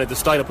the kind of the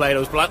style of play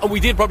those. And we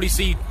did probably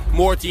see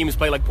more teams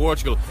play like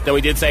Portugal than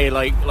we did say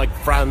like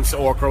France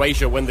or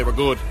Croatia when they were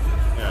good.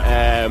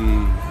 Yeah.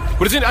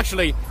 But it's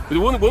actually the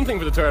one thing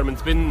for the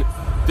tournament's been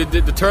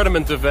the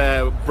tournament of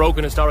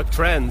broken historic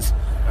trends.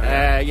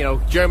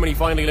 Germany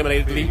finally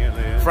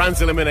eliminated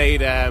France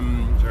eliminated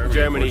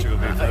Germany.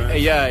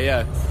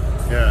 Yeah.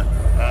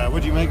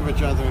 What do you make of it,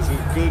 Jonathan? Was it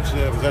good?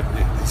 Was that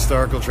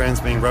historical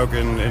trends being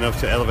broken enough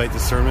to elevate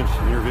this tournament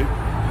in your view?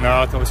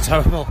 No, I thought it was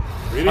terrible.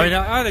 Really? I mean,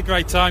 I had a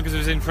great time because it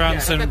was in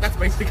France, that's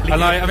basically.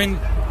 And I mean,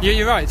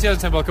 you're right. The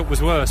 2010 World Cup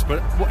was worse,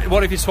 but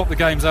what if you swap the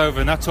games over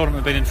and that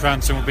tournament had been in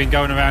France and we've been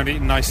going around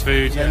eating nice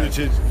food? Then it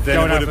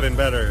would have been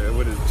better.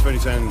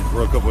 2010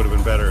 World Cup would have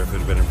been better if it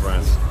had been in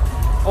France.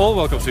 All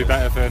World Cups would be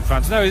better for in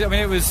France. No, I mean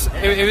it was.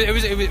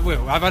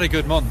 Well, I've had a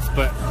good month,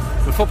 but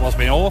the football's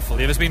been awful.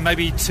 There's been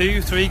maybe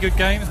 2-3 good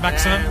games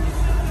maximum.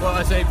 Well,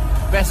 I'd say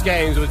best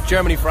games was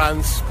Germany,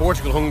 France,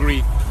 Portugal,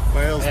 Hungary,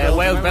 Wales,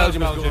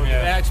 Belgium,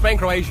 Spain,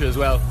 Croatia as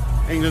well.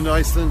 England,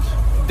 Iceland.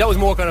 That was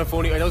more kind of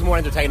funny. That was more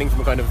entertaining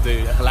from a kind of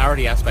the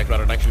hilarity aspect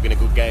rather than actually being a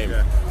good game.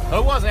 Yeah. So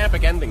it was an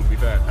epic ending, to be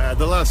fair.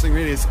 The last thing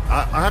really is,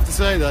 I have to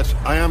say that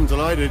I am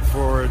delighted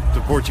for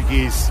the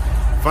Portuguese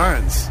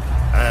fans.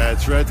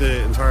 Throughout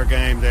the entire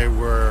game, they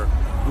were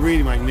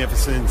really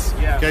magnificent.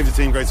 Yeah. Gave the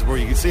team great support.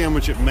 You can see how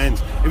much it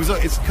meant.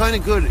 It's kind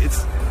of good.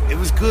 It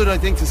was good, I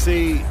think, to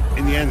see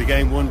in the end the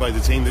game won by the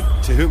team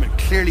to whom it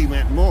clearly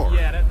meant more.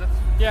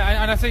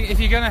 Yeah, and I think if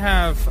you're going to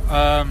have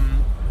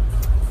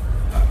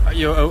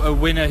a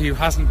winner who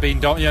hasn't been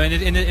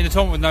in a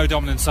tournament with no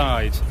dominant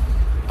side,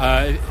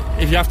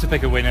 if you have to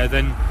pick a winner,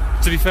 then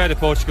to be fair to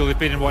Portugal, they've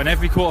been in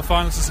every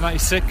quarter-final since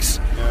 '96.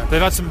 Yeah.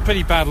 They've had some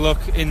pretty bad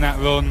luck in that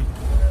run.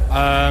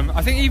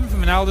 I think even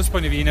from Ronaldo's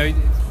point of view,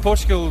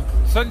 Portugal,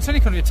 it's only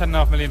currently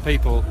 10.5 million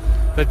people.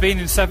 They've been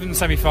in 7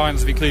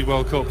 semi-finals, if you include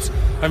World Cups,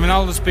 and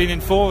Ronaldo's been in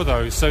 4 of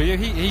those. So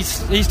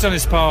he's done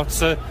his part.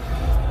 So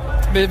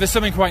there's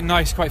something quite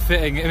nice, quite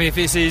fitting. I mean, if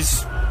this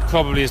is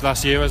probably his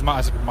last year, as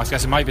my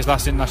guess, it might be his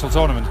last international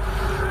tournament.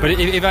 But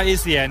if that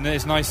is the end,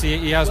 it's nice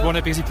he has won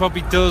it, because he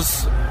probably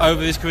does,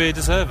 over his career,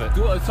 deserve it.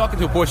 I was talking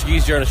to a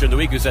Portuguese journalist during the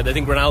week who said they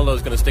think Ronaldo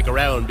is going to stick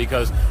around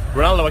because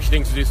Ronaldo actually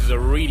thinks this is a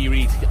really,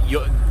 really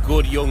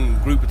good young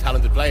group of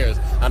talented players,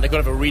 and they're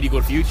going to have a really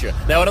good future.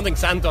 Now, I don't think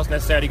Santos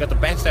necessarily got the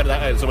best out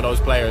of some of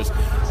those players,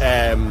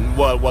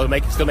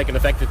 while still make an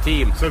effective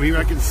team. So he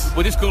reckons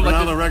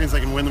Ronaldo reckons they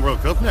can win the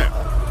World Cup now?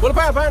 Well,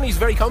 apparently he's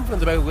very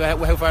confident about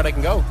how far they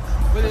can go.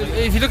 Well,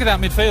 if you look at that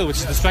midfield, which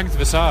is the strength of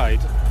the side,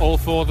 all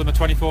 4 of them are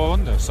 24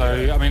 under. So,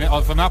 I mean,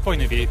 from that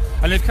point of view,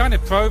 and they've kind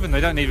of proven they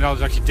don't need Ronaldo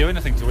to actually do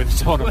anything to win the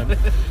tournament.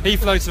 He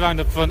floats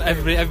around up front,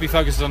 everybody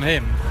focuses on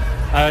him.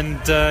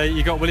 And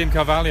you got William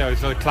Carvalho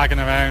sort of clagging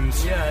around,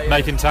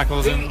 making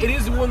tackles. It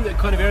is the one that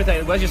kind of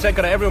irritating. As you said,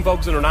 kind of everyone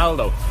focuses on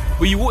Ronaldo.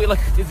 But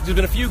there's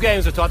been a few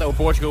games I thought that with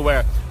Portugal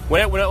where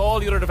when all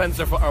the other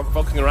defenders are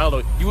focusing on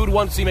Ronaldo, you would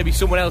want to see maybe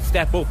someone else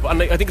step up.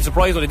 And I think it's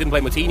surprising they didn't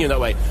play Moutinho in that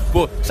way.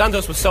 But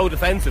Santos was so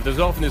defensive. There's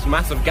often this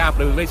massive gap.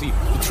 It was basically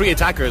 3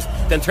 attackers,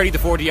 then 30 to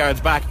 40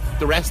 yards back,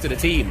 the rest of the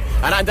team.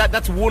 And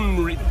that's one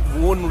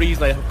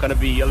reason I kind of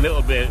be a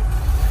little bit...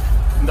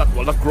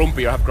 not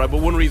grumpy or have gripe, but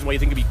one reason why you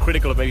think it'd be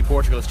critical of maybe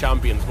Portugal as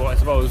champions. But I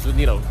suppose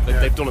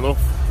they've done enough.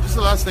 Just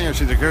the last thing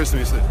actually that occurs to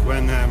me is that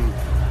when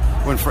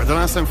the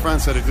last time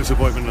France had a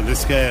disappointment on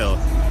this scale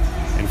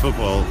in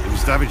football, it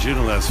was David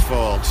Ginolas'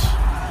 fault.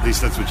 At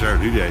least that's what Gerard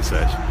Houllier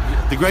said.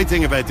 The great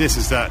thing about this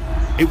is that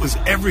it was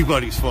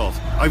everybody's fault.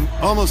 I've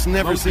almost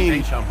never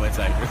seen Deschamps, I'd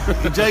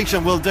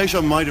say.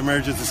 Deschamps might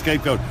emerge as a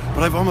scapegoat,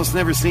 but I've almost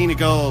never seen a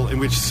goal in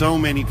which so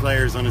many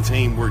players on a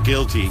team were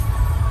guilty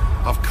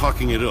of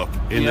cocking it up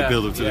in the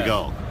build-up to the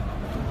goal.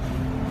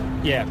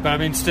 Yeah, but I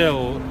mean,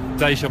 still,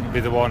 Deschamps would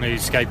be the one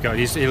who's scapegoat.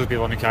 He'll be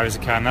the one who carries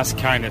the can. That's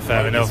kind of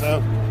fair enough.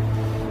 So.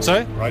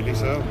 Sorry? Rightly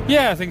so.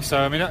 Yeah, I think so.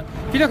 I mean,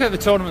 if you look at the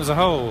tournament as a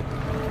whole,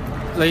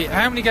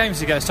 how many games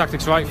did he get his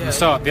tactics right from the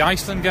start? The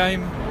Iceland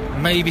game,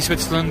 maybe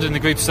Switzerland in the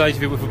group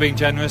stage if we're being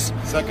generous.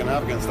 Second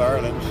half against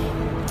Ireland.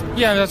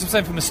 Yeah, that's what I'm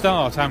saying from the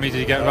start. How many did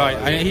he get right?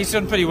 I mean, he's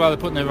done pretty well at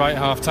putting it right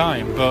half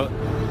time, but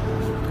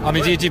I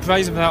mean, do you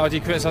praise him for that, or do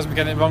you criticise him for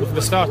getting it wrong from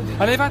the start?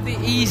 And they've had the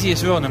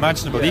easiest run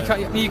imaginable. You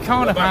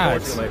can't have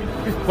had.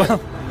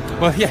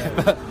 Well, yeah,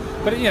 but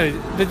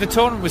the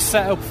tournament was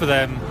set up for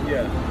them.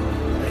 Yeah.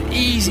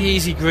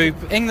 Easy group.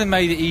 England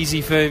made it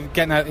easy for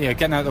getting out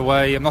of the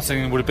way. I'm not saying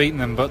England would have beaten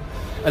them, but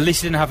at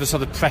least they didn't have the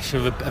sort of pressure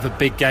of a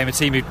big game. A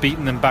team who'd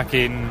beaten them back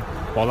in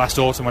last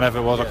autumn, whenever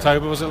it was.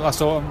 October, was it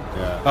last autumn?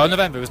 Yeah. Oh,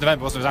 November. It was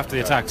November, wasn't it? It was after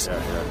the attacks.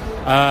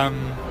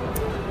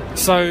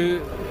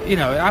 So,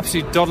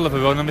 absolute doddle of a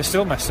run, and they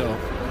still messed it up.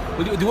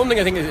 Well, the one thing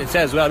I think it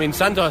says, well, I mean,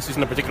 Santos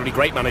isn't a particularly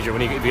great manager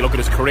if you look at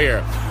his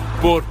career,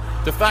 but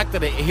the fact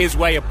that his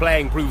way of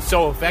playing proved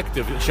so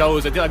effective, it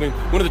shows that, I mean,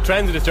 one of the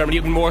trends of this tournament,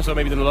 even more so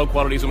maybe than the low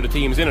quality of some of the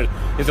teams in it,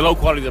 is the low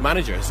quality of the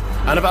managers.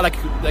 And I felt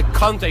like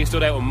Conte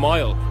stood out a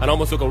mile and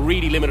almost took a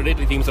really limited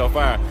Italy team so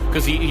far,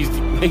 because he's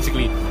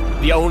basically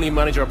the only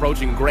manager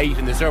approaching great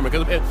in this tournament.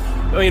 Because,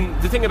 I mean,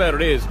 the thing about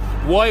it is,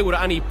 why would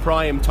any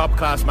prime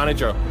top-class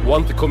manager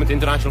want to come into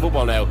international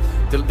football now?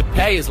 The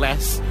pay is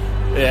less,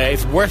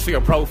 it's worse for your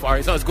profile,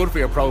 it's not as good for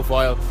your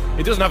profile,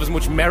 it doesn't have as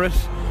much merit,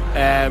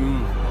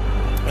 and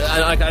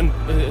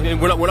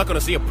we're not going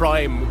to see a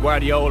prime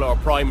Guardiola or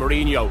prime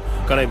Mourinho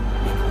kind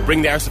of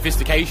bring their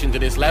sophistication to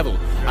this level.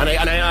 And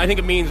I think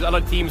it means a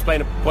lot of teams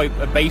playing quite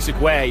a basic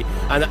way,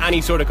 and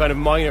any sort of kind of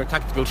minor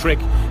tactical trick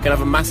can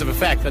have a massive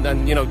effect. And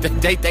then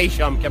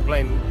Deschamps kept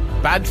playing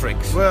bad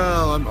tricks.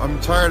 Well, I'm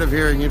tired of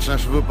hearing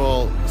international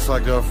football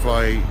slagged off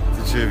by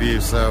the two of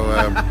you. So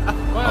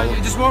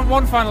just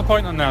one final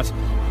point on that.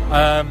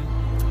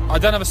 I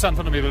don't have a stat in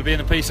front of me, but it'll be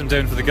in a piece I'm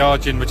doing for The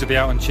Guardian, which will be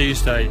out on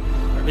Tuesday.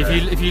 Okay.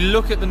 If you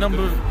look at the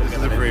number of... This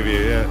is a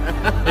preview,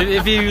 yeah.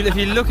 if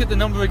you look at the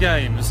number of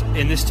games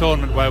in this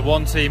tournament where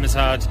one team has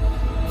had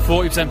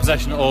 40%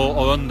 possession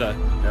or under,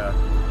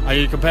 and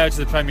you compare it to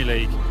the Premier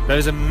League, there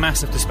is a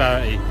massive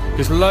disparity.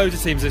 Because loads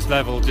of teams at this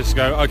level just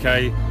go,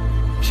 okay,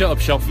 shut up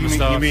shop from the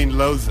start. You mean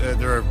loads?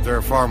 There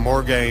are far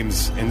more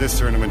games in this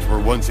tournament where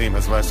one team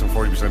has less than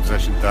 40%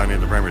 possession than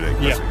in the Premier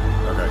League? Yeah.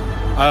 Okay.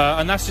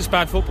 And that's just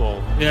bad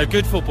football.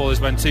 Good football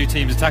is when two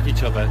teams attack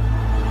each other.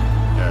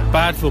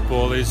 Bad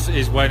football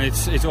is when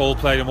it's all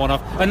played in one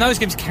off, and those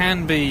games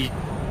can be,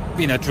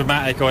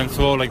 dramatic or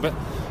enthralling. But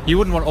you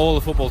wouldn't want all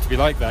the football to be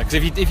like that, because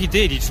if you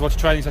did, you just watch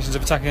training sessions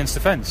of attack against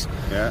defence.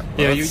 Yeah.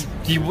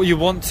 You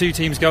want two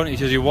teams going at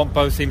each other. You want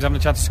both teams having a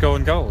chance to score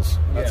in goals.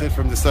 That's it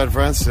from the Stade de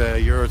France,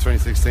 Euro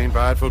 2016.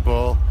 Bad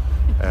football,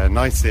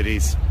 nice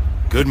cities,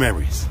 good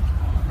memories.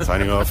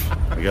 Signing off,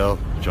 Miguel,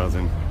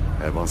 Jonathan,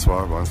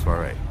 bonsoir.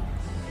 Saved.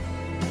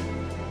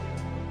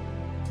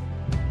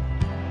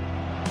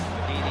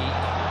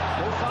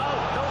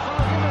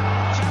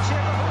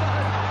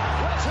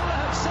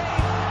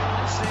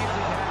 And saved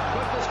again.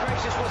 Goodness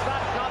gracious, was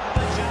that not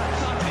the chance?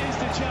 That is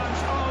the chance.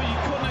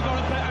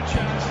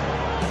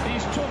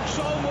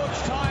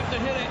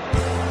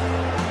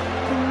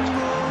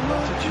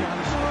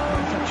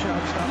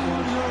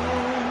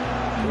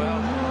 Well,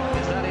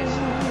 is that it?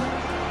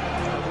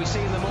 Have we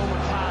seen the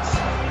moment pass?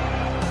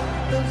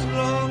 As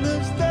long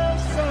as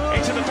there's sun.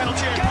 Into the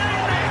penalty area.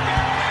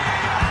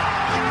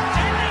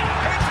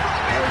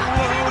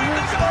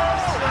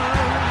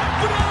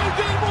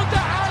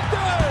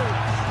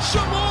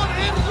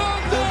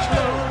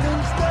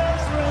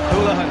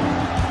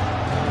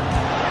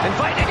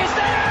 Inviting is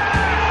there!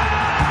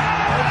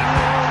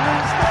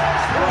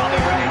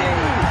 Ronnie Rainey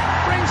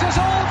brings us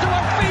all to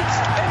our feet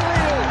in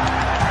Lille.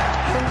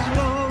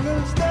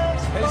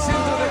 It's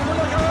into the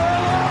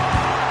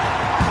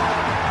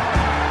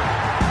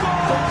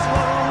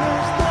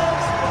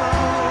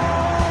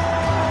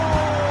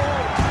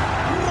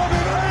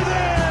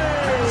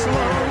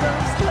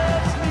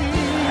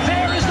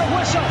There is the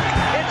whistle.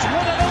 It's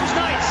one of those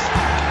nights.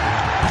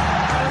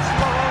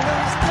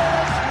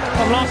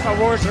 I'm lost for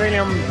words, really.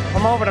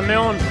 I'm over the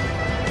moon.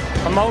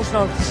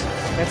 Emotional.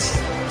 It's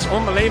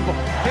unbelievable.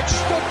 It's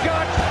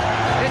Stuttgart.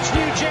 It's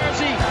New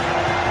Jersey.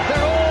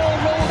 They're all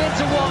rolled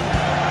into one.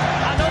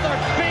 Another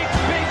big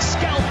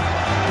scalp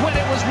when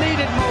it was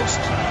needed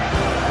most.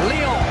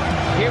 Lyon,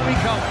 here we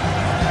come.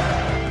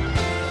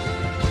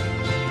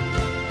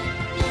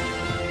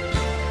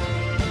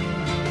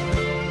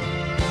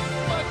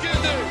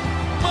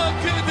 ما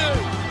كده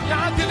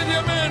يعدي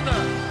لليمين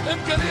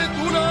إمكانية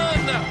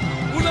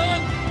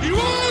ولان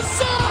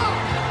يوسع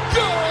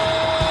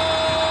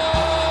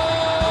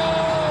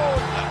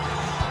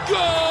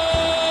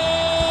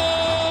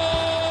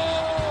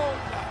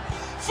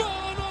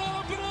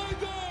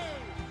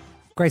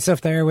Great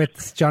stuff there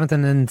with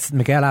Jonathan and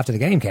Miguel after the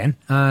game, Ken.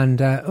 And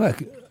well,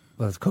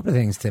 there's a couple of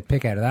things to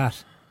pick out of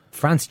that.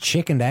 France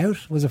chickened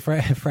out was a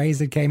phrase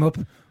that came up.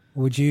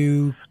 Would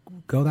you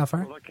go that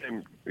far? Well,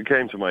 it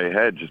came to my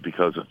head just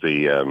because of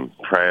the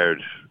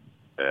proud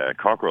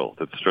cockerel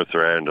that struts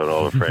around on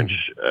all the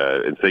French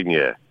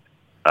insignia.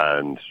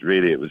 And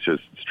really, it was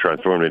just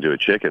transformed into a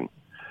chicken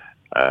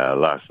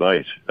last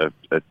night.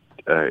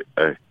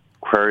 A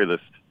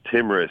querulous,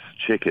 timorous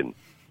chicken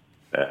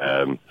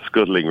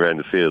scuttling around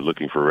the field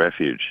looking for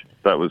refuge.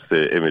 That was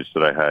the image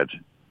that I had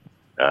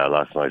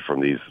last night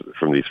from these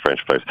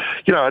French players.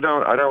 You know, I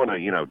don't want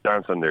to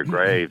dance on their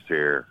graves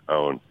here,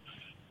 Owen,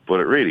 but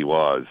it really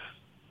was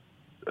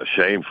a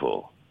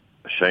shameful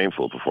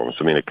performance.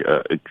 I mean,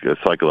 a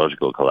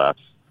psychological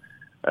collapse,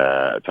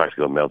 a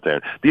tactical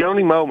meltdown. The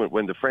only moment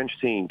when the French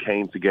team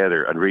came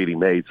together and really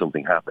made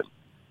something happen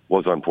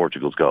was on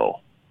Portugal's goal.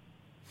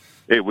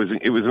 It was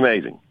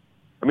amazing.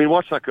 I mean,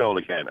 watch that goal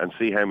again and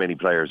see how many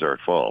players are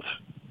at fault.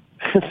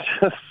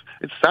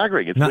 It's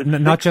staggering. It's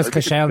not just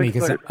Koscielny,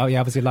 because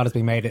obviously a lot has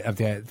been made of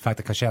the fact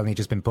that Koscielny had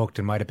just been booked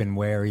and might have been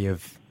wary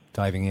of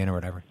diving in or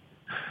whatever.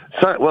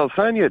 Well,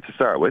 Sanya to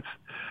start with.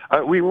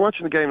 We were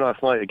watching the game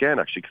last night again,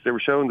 actually, because they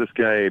were showing this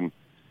game.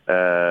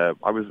 I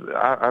was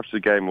after the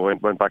game. I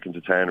went back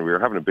into town and we were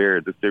having a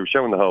beer. They were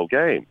showing the whole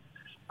game.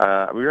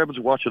 We were able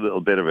to watch a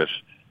little bit of it,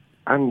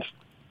 and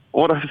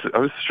what I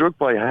was struck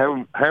by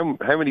how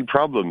many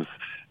problems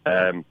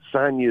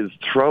Sanya's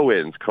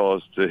throw-ins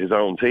caused to his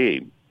own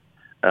team.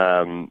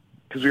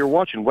 Because we were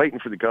waiting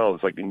for the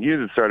goals. Like, the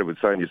news had started with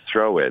Sanya's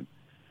throw-in.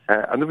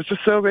 And there was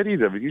just so many of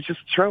them. He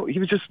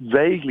was just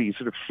vaguely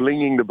sort of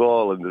flinging the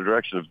ball in the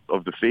direction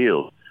of the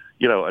field,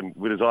 and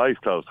with his eyes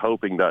closed,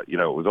 hoping that, it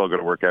was all going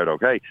to work out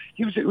okay.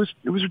 It was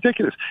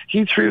ridiculous.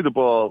 He threw the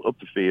ball up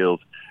the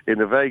field in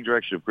the vague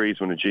direction of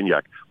Griezmann and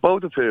Gignac,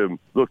 both of whom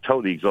looked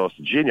totally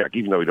exhausted. Gignac,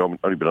 even though he'd only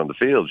been on the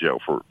field,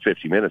 for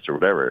 50 minutes or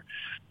whatever,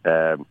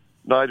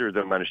 neither of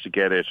them managed to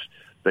get it.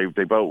 They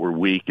both were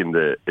weak in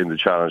the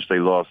challenge. They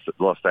lost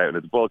out, and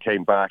the ball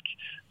came back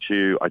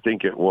to, I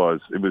think it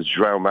was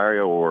João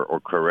Mario or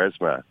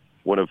Quaresma,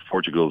 one of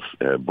Portugal's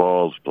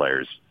balls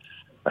players.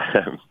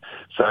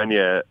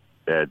 Sanya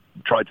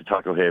tried to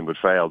tackle him but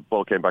failed.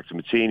 Ball came back to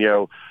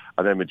Moutinho,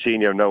 and then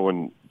Moutinho, no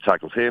one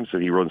tackles him, so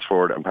he runs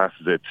forward and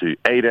passes it to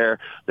Eder.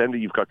 Then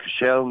you've got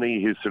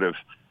Koscielny, who's sort of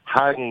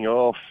hanging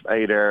off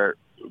Eder,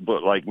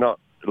 but not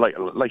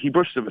he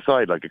brushed him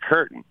aside like a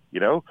curtain,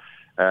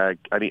 and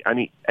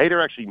Eder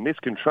actually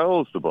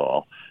miscontrols the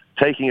ball,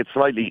 taking it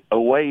slightly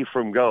away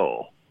from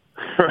goal.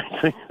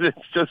 Right? It's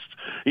just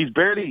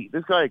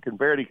this guy can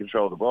barely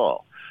control the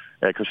ball.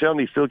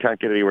 Koscielny still can't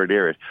get anywhere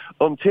near it.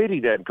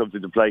 Umtiti then comes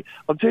into play.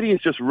 Umtiti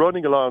is just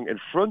running along in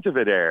front of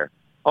it there,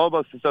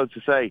 almost as though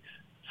to say,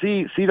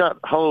 see that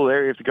whole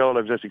area of the goal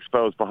I've just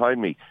exposed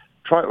behind me.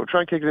 Try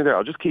and kick it in there.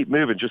 I'll just keep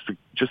moving just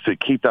to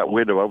keep that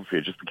window open for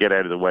you, just to get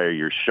out of the way of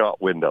your shot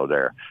window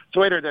there.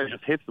 So Eder then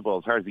just hits the ball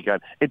as hard as he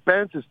can. It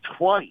bounces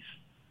twice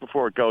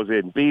before it goes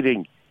in,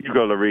 beating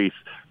Hugo Lloris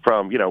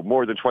from,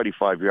 more than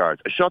 25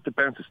 yards. A shot that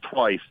bounces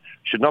twice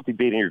should not be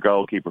beating your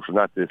goalkeeper from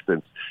that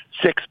distance.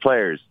 6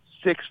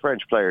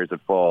 French players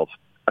at fault.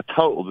 A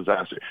total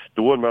disaster.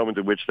 The one moment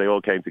in which they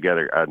all came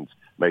together and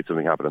made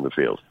something happen on the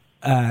field.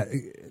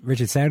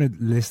 Richard,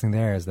 sounded listening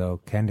there as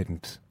though Ken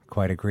didn't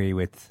quite agree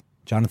with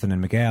Jonathan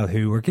and Miguel,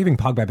 who were giving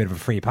Pogba a bit of a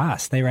free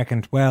pass. They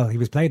reckoned, well, he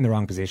was played in the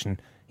wrong position.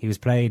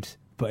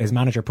 But his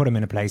manager put him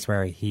in a place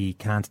where he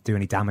can't do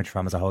any damage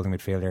from as a holding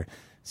midfielder.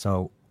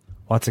 So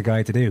what's a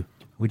guy to do?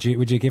 Would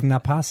you give him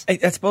that pass?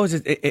 I suppose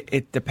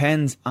it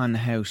depends on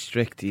how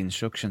strict the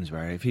instructions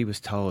were. If he was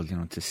told,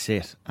 to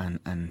sit and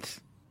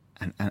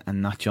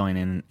not join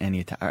in any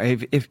attack, or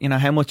if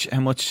how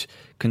much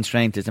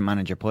constraint is the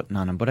manager putting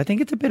on him. But I think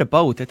it's a bit of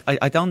both.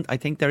 I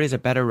think there is a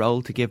better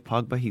role to give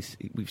Pogba.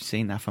 We've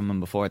seen that from him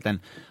before,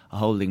 than a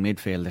holding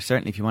midfielder.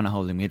 Certainly, if you want a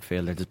holding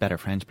midfielder, there's better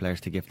French players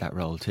to give that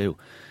role too.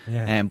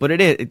 Yeah. But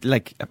it is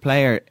like a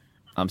player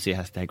obviously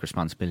has to take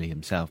responsibility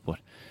himself. But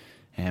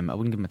I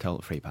wouldn't give him a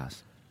total free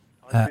pass.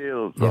 I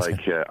feel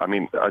like,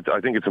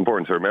 I think it's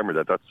important to remember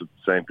that that's the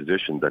same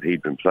position that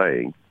he'd been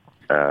playing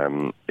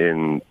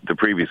in the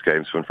previous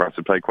games when France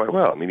had played quite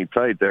well. I mean, he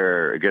played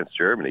there against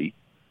Germany.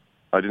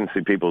 I didn't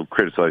see people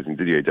criticising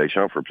Didier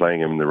Deschamps for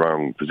playing him in the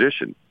wrong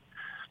position.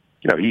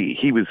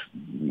 He was.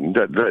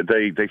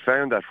 They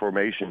found that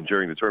formation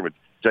during the tournament.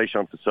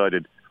 Deschamps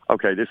decided,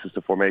 okay, this is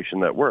the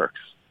formation that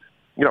works.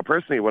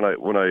 Personally, when I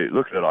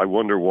look at it, I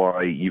wonder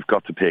why you've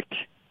got to pick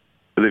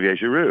Olivier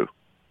Giroud.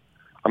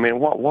 I mean,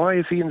 why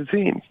is he in the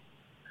team?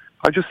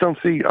 I just don't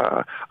see...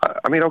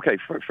 okay,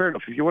 fair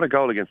enough. If you want a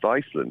goal against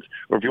Iceland,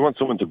 or if you want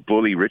someone to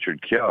bully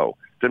Richard Keogh,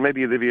 then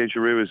maybe Olivier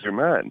Giroud is your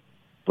man.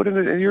 But in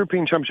a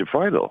European Championship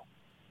final,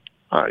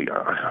 I'm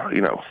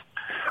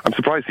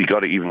surprised he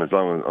got it even as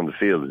long on the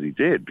field as he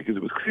did, because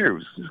it was clear it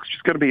was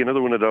just going to be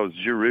another one of those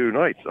Giroud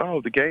nights.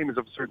 Oh, the game is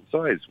of a certain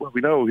size. Well,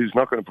 we know who's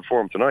not going to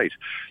perform tonight.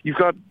 You've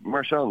got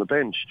Martial on the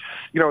bench.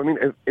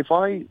 If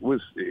I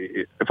was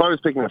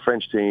picking a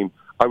French team,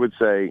 I would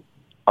say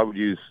I would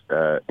use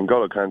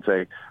N'Golo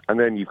Kante, and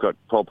then you've got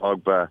Paul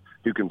Pogba,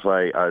 who can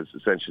play as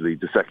essentially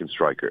the second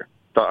striker.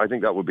 I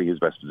think that would be his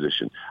best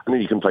position. And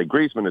then you can play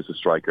Griezmann as a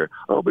striker.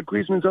 Oh, but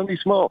Griezmann's only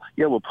small.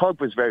 Yeah, well,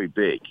 Pogba's very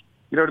big.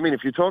 You know what I mean?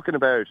 If you're talking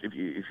about, if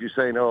you're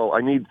saying, oh, I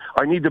need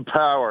the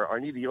power, I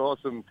need the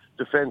awesome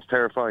defence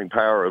terrifying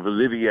power of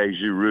Olivier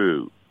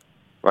Giroud,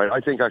 right? I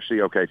think actually,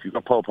 okay, if you've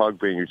got Paul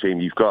Pogba in your team,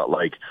 you've got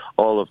like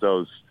all of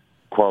those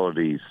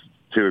qualities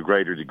to a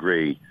greater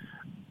degree.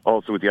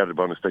 Also with the added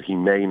bonus that he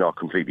may not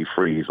completely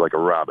freeze like a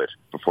rabbit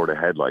before the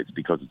headlights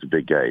because it's a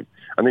big game.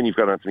 And then you've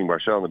got Anthony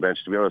Martial on the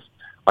bench. To be honest,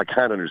 I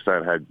can't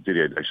understand how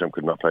Didier Deschamps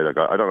could not play that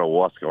guy. I don't know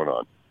what's going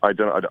on. I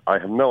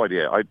have no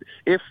idea.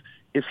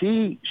 If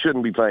he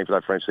shouldn't be playing for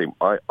that French team,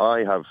 I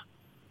have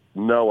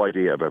no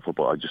idea about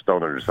football. I just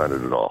don't understand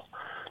it at all.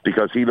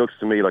 Because he looks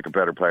to me like a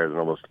better player than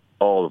almost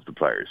all of the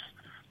players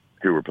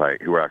who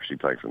were actually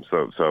playing for him.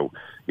 So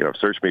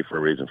search me for a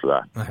reason for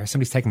that. Oh,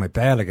 somebody's taking my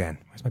bell again.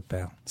 Where's my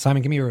bell?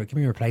 Simon, give me a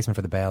replacement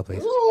for the bell,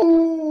 please.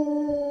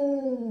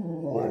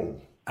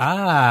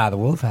 The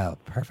wolf howl.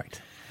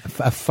 Perfect.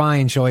 A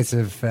fine choice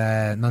of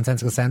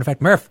nonsensical sound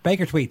effect. Murph,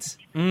 Baker tweets.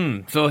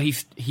 So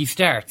he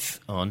starts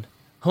on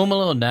Home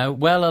Alone now,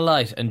 well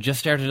alight, and just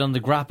started on the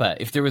grappa.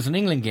 If there was an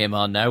England game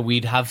on now,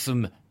 we'd have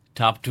some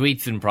top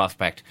tweets in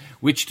prospect.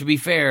 Which, to be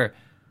fair,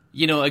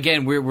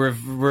 again, we're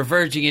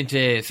verging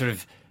into sort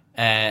of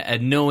a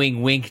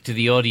knowing wink to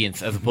the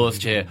audience as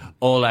opposed to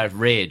all-out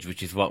rage,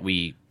 which is what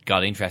we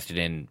got interested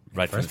in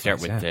right from the start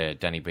with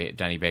Danny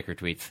Baker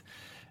tweets.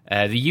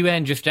 The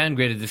UN just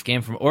downgraded this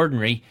game from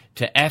ordinary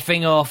to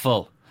effing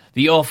awful.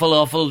 The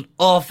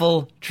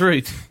awful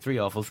truth, 3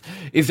 awfuls,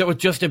 is that with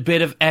just a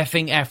bit of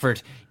effing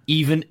effort,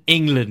 even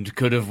England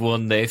could have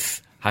won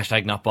this.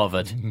 Hashtag not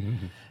bothered.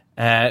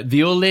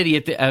 The old lady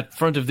at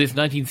front of this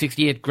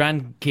 1968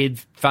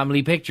 grandkids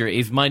family picture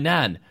is my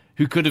nan,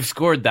 who could have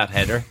scored that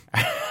header.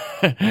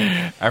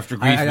 After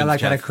Griezmann's I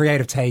like that, a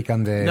creative take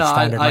on the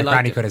standard. My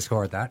granny could have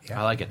scored that. Yeah.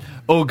 I like it.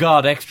 Oh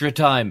God, extra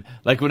time.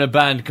 Like when a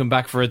band come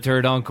back for a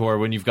third encore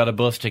when you've got a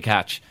bus to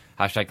catch.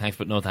 Hashtag thanks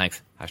but no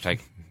thanks.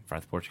 Hashtag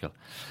France Portugal.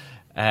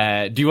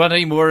 Do you want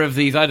any more of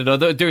these? I don't know.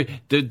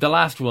 The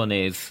last one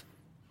is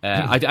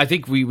I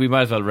think we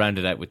might as well round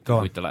it out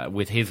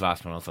with his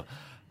last one also.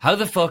 How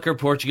the fuck are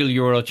Portugal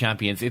Euro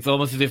champions? It's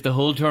almost as if the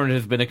whole tournament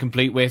has been a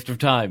complete waste of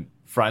time.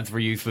 France were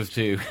useless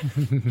too.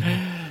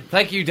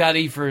 Thank you,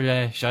 Daddy,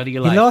 for shining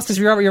a light. He lost his...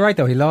 You're right,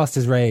 though. He lost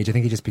his rage. I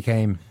think he just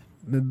became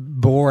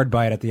bored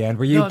by it at the end.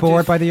 Were you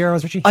bored by the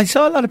Euros, Richie? I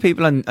saw a lot of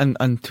people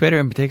on Twitter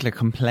in particular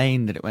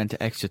complain that it went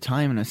to extra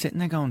time, and I was sitting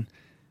there going,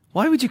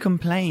 why would you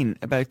complain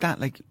about that?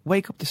 Like,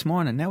 wake up this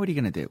morning, now what are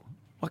you going to do?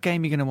 What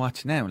game are you going to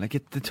watch now? Like,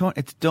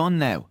 it's done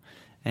now.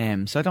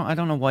 So I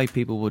don't know why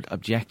people would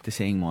object to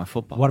seeing more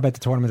football. What about the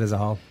tournament as a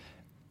whole?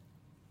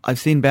 I've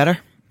seen better.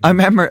 I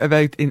remember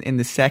about in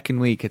the second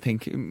week, I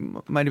think it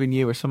might have been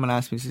you or someone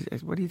asked me,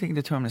 says, what do you think of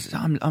the tournament? I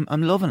said,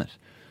 I'm loving it.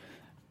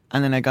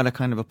 And then I got a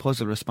kind of a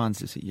puzzled response.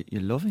 They said,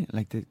 you're loving it?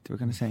 Like they were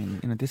kind of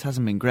saying, this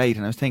hasn't been great.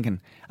 And I was thinking,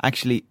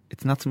 actually,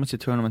 it's not so much the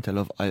tournament I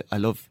love. I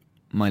love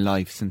my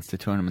life since the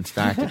tournament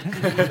started.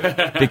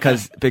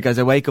 because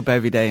I wake up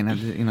every day and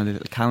have the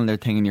little calendar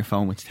thing in your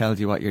phone which tells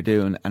you what you're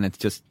doing, and it's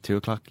just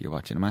 2:00 you're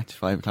watching a match,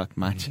 5:00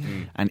 match,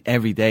 and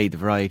every day the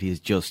variety is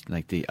just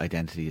like the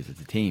identity of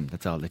the team.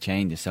 That's all that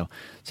changes. So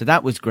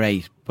that was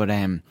great. But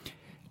in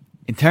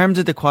terms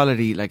of the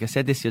quality, like I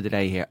said this the other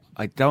day here,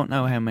 I don't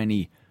know how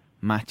many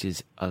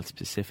matches I'll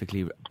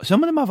specifically.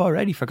 Some of them I've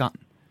already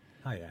forgotten.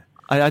 Oh yeah.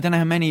 I don't know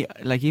how many,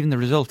 like even the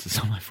results of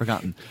some I've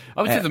forgotten.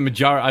 I would say the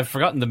majority. I've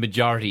forgotten the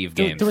majority of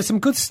games. There were some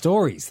good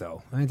stories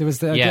though. I mean, there was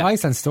the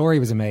Iceland story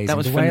was amazing. That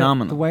was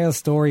phenomenal. The Wales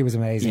story was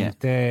amazing. Yeah.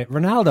 The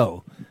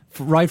Ronaldo,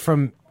 right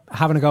from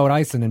having a go at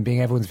Iceland and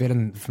being everyone's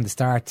villain from the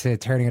start to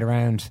turning it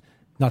around.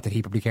 Not that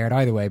he probably cared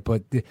either way,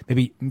 but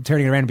maybe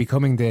turning it around and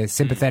becoming the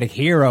sympathetic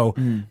hero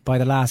by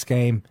the last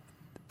game.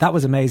 That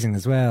was amazing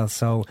as well.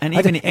 So, and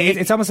even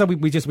it's almost like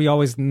we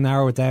always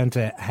narrow it down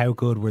to how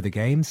good were the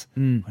games.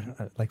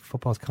 Like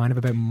football's kind of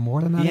about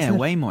more than that. Yeah, isn't it?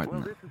 way more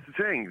than that. This is the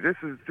thing. This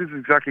is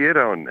exactly it,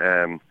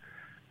 Owen.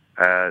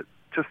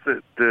 Just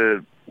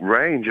the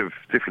range of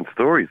different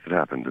stories that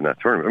happened in that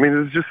tournament. I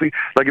mean, it's just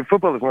like in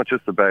football, it's not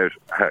just about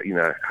how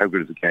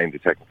good is the game, the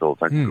technical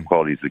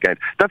qualities of the game.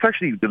 That's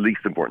actually the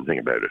least important thing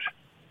about it.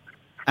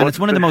 And it's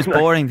one of the most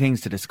boring things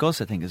to discuss,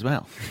 I think, as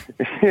well.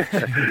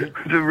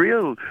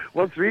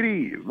 What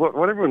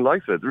everyone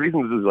likes it, the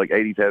reason there's like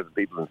 80,000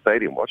 people in the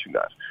stadium watching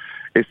that,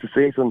 is to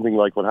see something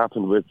like what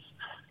happened with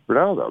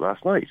Ronaldo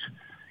last night.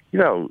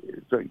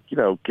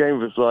 Game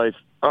of his life,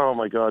 oh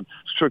my God,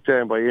 struck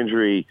down by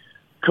injury,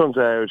 comes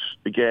out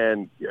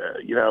again,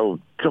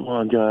 come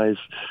on guys.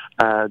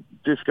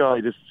 This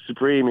guy, this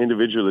supreme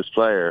individualist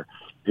player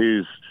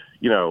who's,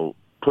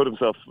 put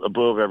himself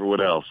above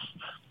everyone else,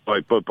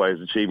 both by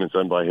his achievements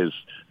and by his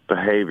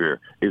behaviour,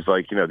 is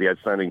like, the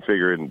outstanding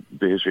figure in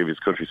the history of his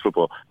country's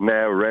football,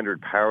 now rendered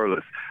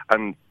powerless,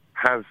 and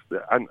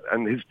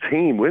his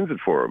team wins it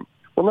for him.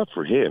 Well, not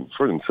for him,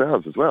 for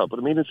themselves as well. But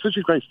I mean, it's such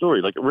a great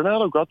story. Like,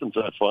 Ronaldo got them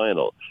to that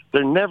final.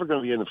 They're never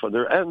going to be in the final.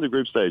 They're out in the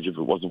group stage if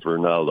it wasn't for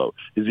Ronaldo.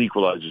 His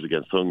equalisers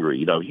against Hungary.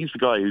 He's the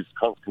guy who's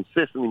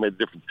consistently made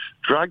the difference.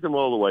 Dragged them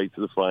all the way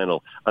to the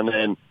final, and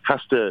then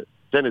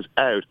is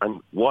out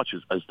and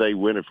watches as they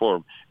win it for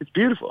him. It's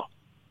beautiful.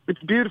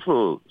 It's a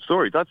beautiful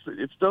story.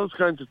 It's those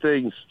kinds of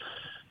things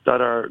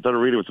that are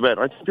really what's about.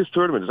 I think this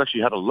tournament has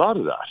actually had a lot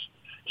of that.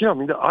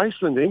 The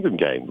Iceland-England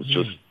game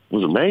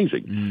was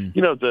amazing.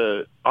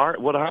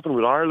 What happened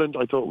with Ireland,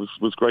 I thought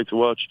was great to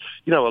watch.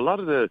 A lot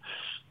of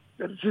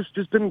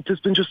there's been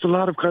just a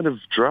lot of kind of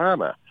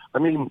drama. I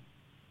mean,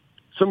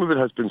 some of it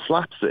has been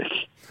slapstick.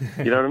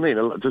 You know what I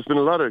mean? There's been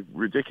a lot of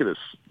ridiculous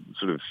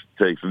sort of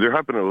takes. There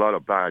have been a lot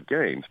of bad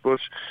games, but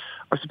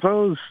I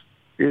suppose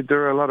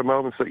there are a lot of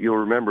moments that you'll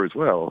remember as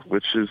well,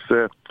 which is,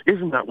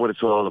 isn't that what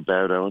it's all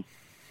about, Owen?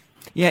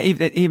 Yeah,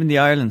 even the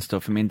Ireland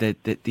stuff. I mean, the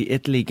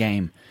Italy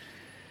game,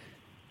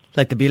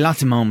 like, there'll be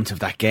lots of moments of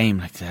that game,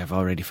 like, I've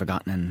already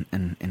forgotten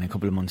in a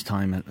couple of months'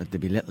 time, there'll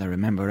be little I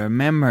remember. I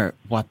remember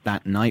what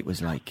that night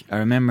was like. I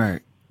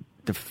remember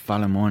the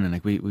following morning,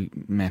 like, we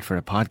met for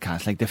a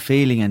podcast, like, the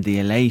feeling and the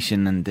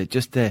elation and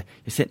you're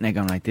sitting there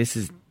going, like, this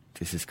is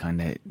kind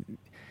of, I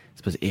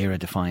suppose, era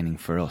defining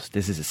for us.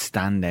 This is a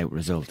standout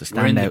result.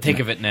 We're in the thick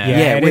of it now.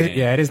 Yeah,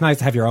 it is nice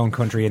to have your own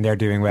country in there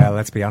doing well.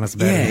 Let's be honest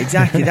about it. Yeah,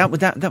 exactly.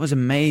 That was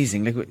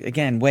amazing. Like,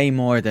 again, way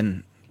more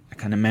than a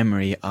kind of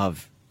memory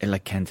of,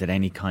 like Ken said,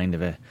 any kind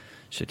of a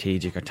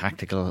strategic or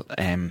tactical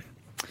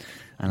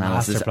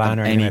analysis plan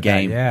of or any like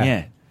game.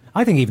 Yeah,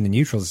 I think even the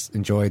neutrals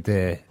enjoyed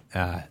the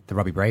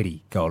Robbie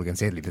Brady goal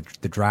against Italy.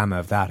 The drama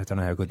of that. I don't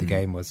know how good the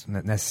game was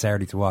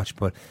necessarily to watch,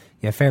 but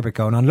yeah, fair bit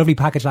going on. Lovely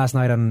package last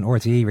night on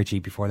RTE, Richie,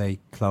 before they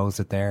closed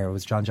it there. It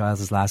was John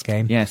Giles' last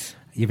game. Yes.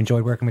 You've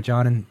enjoyed working with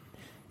John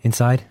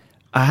inside?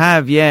 I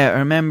have, yeah. I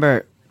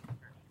remember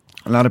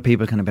a lot of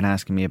people kind of been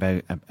asking me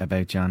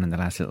about John in the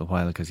last little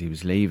while because he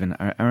was leaving.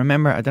 I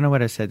remember, I don't know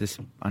whether I said this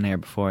on air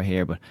before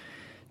here, but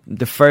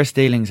the first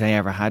dealings I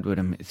ever had with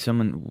him,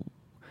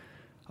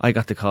 I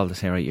got the call to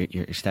say, right,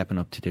 you're stepping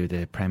up to do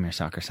the Premier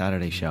Soccer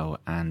Saturday show,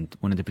 and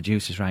one of the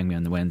producers rang me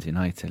on the Wednesday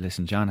night, said,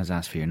 listen, John has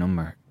asked for your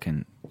number,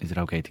 is it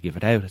okay to give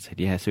it out? I said,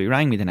 yeah. So he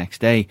rang me the next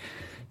day,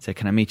 said,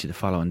 can I meet you the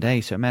following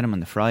day? So I met him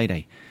on the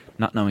Friday,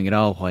 not knowing at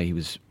all why he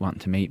was wanting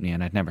to meet me,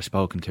 and I'd never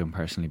spoken to him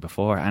personally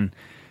before, and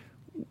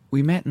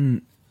we met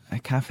in a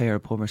cafe or a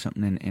pub or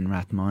something in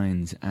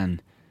Rathmines,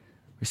 and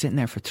we're sitting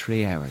there for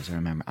 3 hours, I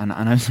remember. And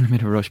I was in a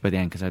bit of a rush by the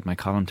end because I had my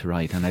column to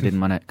write, and I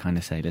didn't want to kind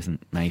of say, listen,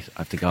 mate, I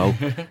have to go.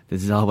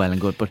 This is all well and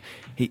good. But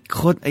he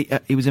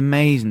was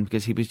amazing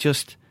because he was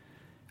just,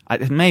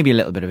 maybe a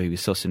little bit of he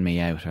was sussing me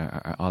out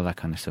or all that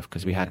kind of stuff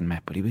because we hadn't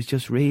met. But he was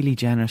just really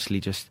generously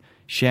just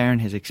sharing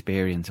his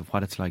experience of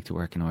what it's like to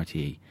work in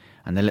RTE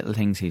and the little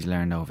things he's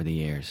learned over the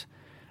years.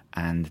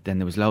 And then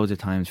there was loads of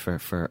times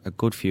for a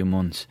good few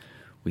months,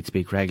 we'd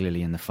speak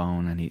regularly on the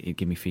phone, and he'd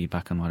give me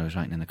feedback on what I was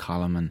writing in the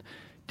column, and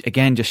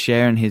again, just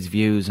sharing his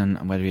views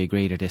and whether he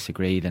agreed or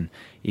disagreed. And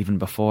even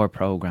before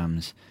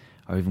programmes,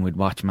 or even we'd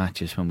watch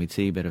matches when we'd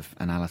see a bit of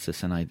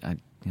analysis, and I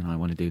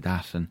want to do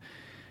that, and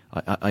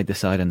I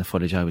decide on the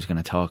footage I was going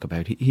to talk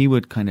about. He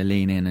would kind of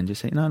lean in and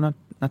just say, no, not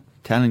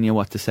telling you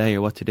what to say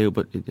or what to do,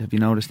 but have you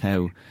noticed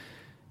how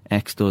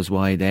X does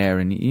Y there?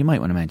 And you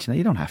might want to mention that.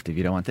 You don't have to if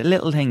you don't want to.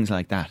 Little things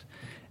like that.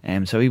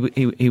 So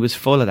he was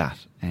full of that.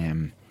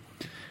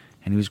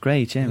 And he was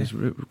great, yeah. It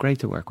was great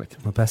to work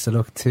with. Well, best of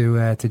luck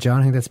to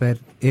John. I think that's about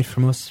it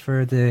from us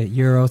for the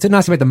Euros. Didn't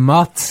ask about the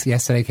moths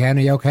yesterday, Ken.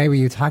 Are you okay? Were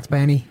you attacked by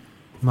any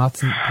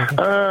moths?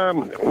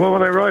 Well,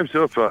 when I arrived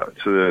up to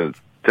the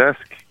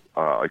desk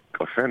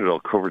I found it all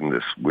covered in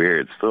this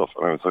weird stuff,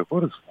 and I was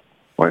like,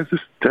 why is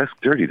this desk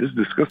dirty? This is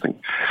disgusting.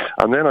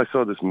 And then I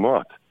saw this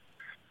moth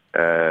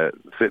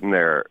sitting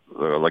there,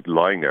 like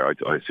lying there.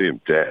 I see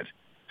him dead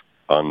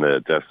on the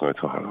desk, and I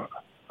thought,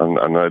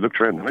 and I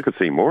looked around, and I could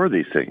see more of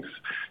these things.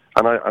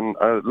 And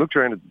I looked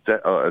around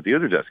at the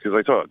other desk, because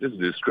I thought, this is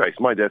a disgrace.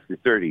 My desk is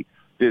dirty.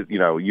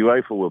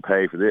 UEFA will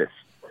pay for this.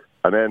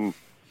 And then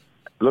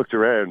looked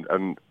around,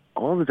 and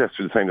all the desks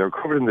were the same. They were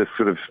covered in this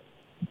sort of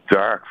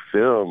dark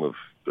film of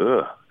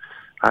ugh.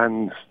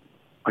 And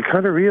I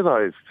kind of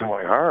realised, to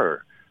my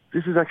horror,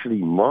 this is actually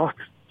moth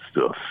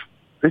stuff.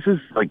 This is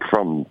like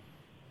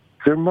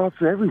there are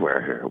moths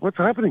everywhere here. What's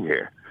happening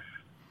here?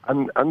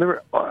 And they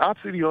were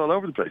absolutely all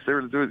over the place.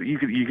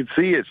 You could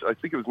see it. I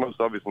think it was most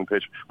obvious on the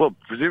pitch. Well,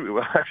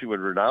 presumably, actually,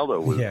 when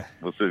Ronaldo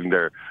was sitting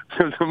there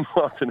was a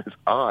moth in his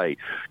eye.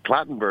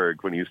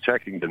 Clattenburg, when he was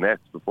checking the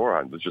nets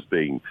beforehand, was just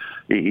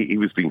he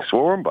was being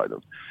swarmed by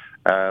them.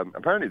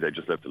 Apparently, they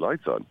just left the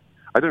lights on.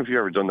 I don't know if you've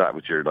ever done that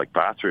with your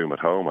bathroom at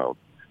home.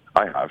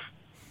 I have.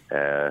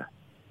 There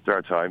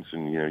are times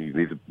when you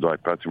leave the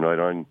bathroom light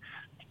on,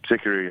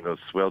 particularly in those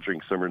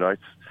sweltering summer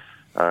nights,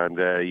 and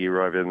you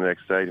arrive in the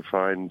next day to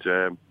find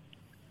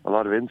a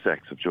lot of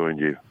insects have joined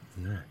you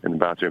in the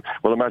bathroom.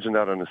 Well, imagine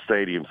that on a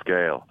stadium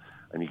scale,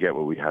 and you get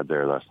what we had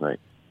there last night.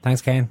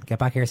 Thanks, Ken. Get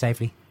back here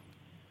safely.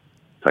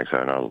 Thanks,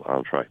 Aaron.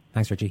 I'll try.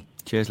 Thanks, Richie.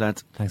 Cheers,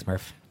 lads. Thanks,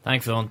 Murph.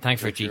 Thanks, Owen.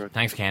 Thanks, Richie.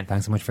 Thanks, Ken.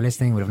 Thanks so much for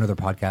listening. We'll have another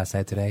podcast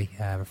out today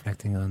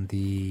reflecting on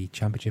the big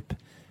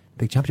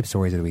championship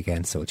stories of the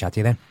weekend. So we'll chat to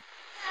you then.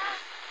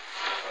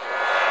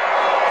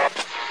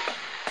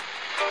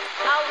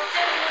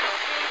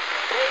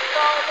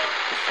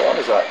 What fun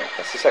is that?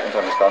 That's the second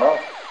time it's gone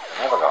off.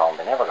 They never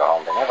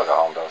go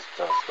home, those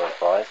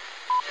boys.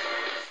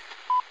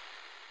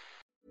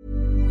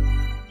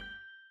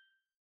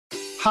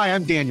 Hi,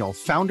 I'm Daniel,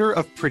 founder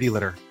of Pretty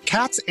Litter.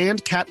 Cats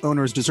and cat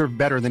owners deserve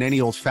better than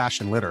any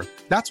old-fashioned litter.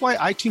 That's why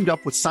I teamed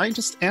up with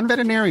scientists and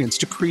veterinarians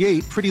to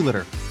create Pretty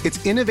Litter.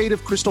 Its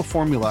innovative crystal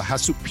formula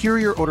has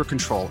superior odor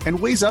control and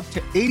weighs up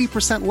to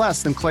 80%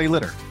 less than clay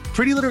litter.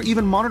 Pretty Litter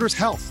even monitors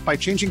health by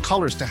changing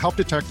colors to help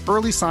detect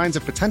early signs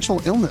of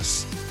potential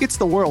illness. It's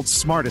the world's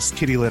smartest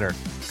kitty litter.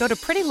 Go to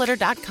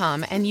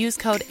prettylitter.com and use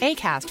code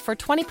ACAST for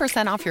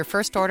 20% off your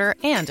first order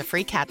and a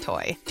free cat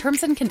toy.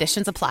 Terms and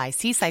conditions apply.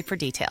 See site for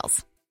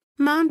details.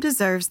 Mom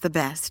deserves the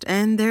best,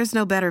 and there's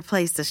no better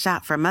place to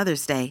shop for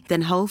Mother's Day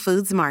than Whole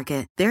Foods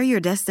Market. They're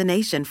your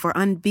destination for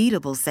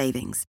unbeatable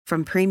savings,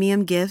 from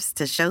premium gifts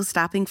to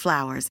show-stopping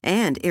flowers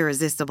and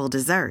irresistible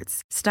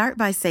desserts. Start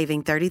by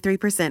saving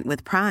 33%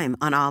 with Prime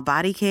on all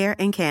body care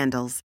and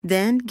candles.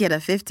 Then get a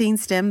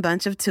 15-stem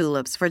bunch of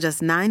tulips for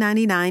just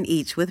 $9.99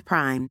 each with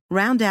Prime.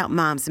 Round out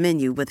Mom's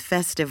menu with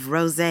festive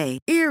rosé,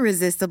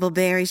 irresistible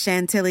berry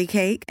chantilly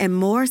cake, and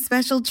more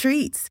special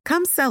treats.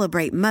 Come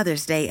celebrate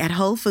Mother's Day at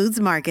Whole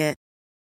Foods Market.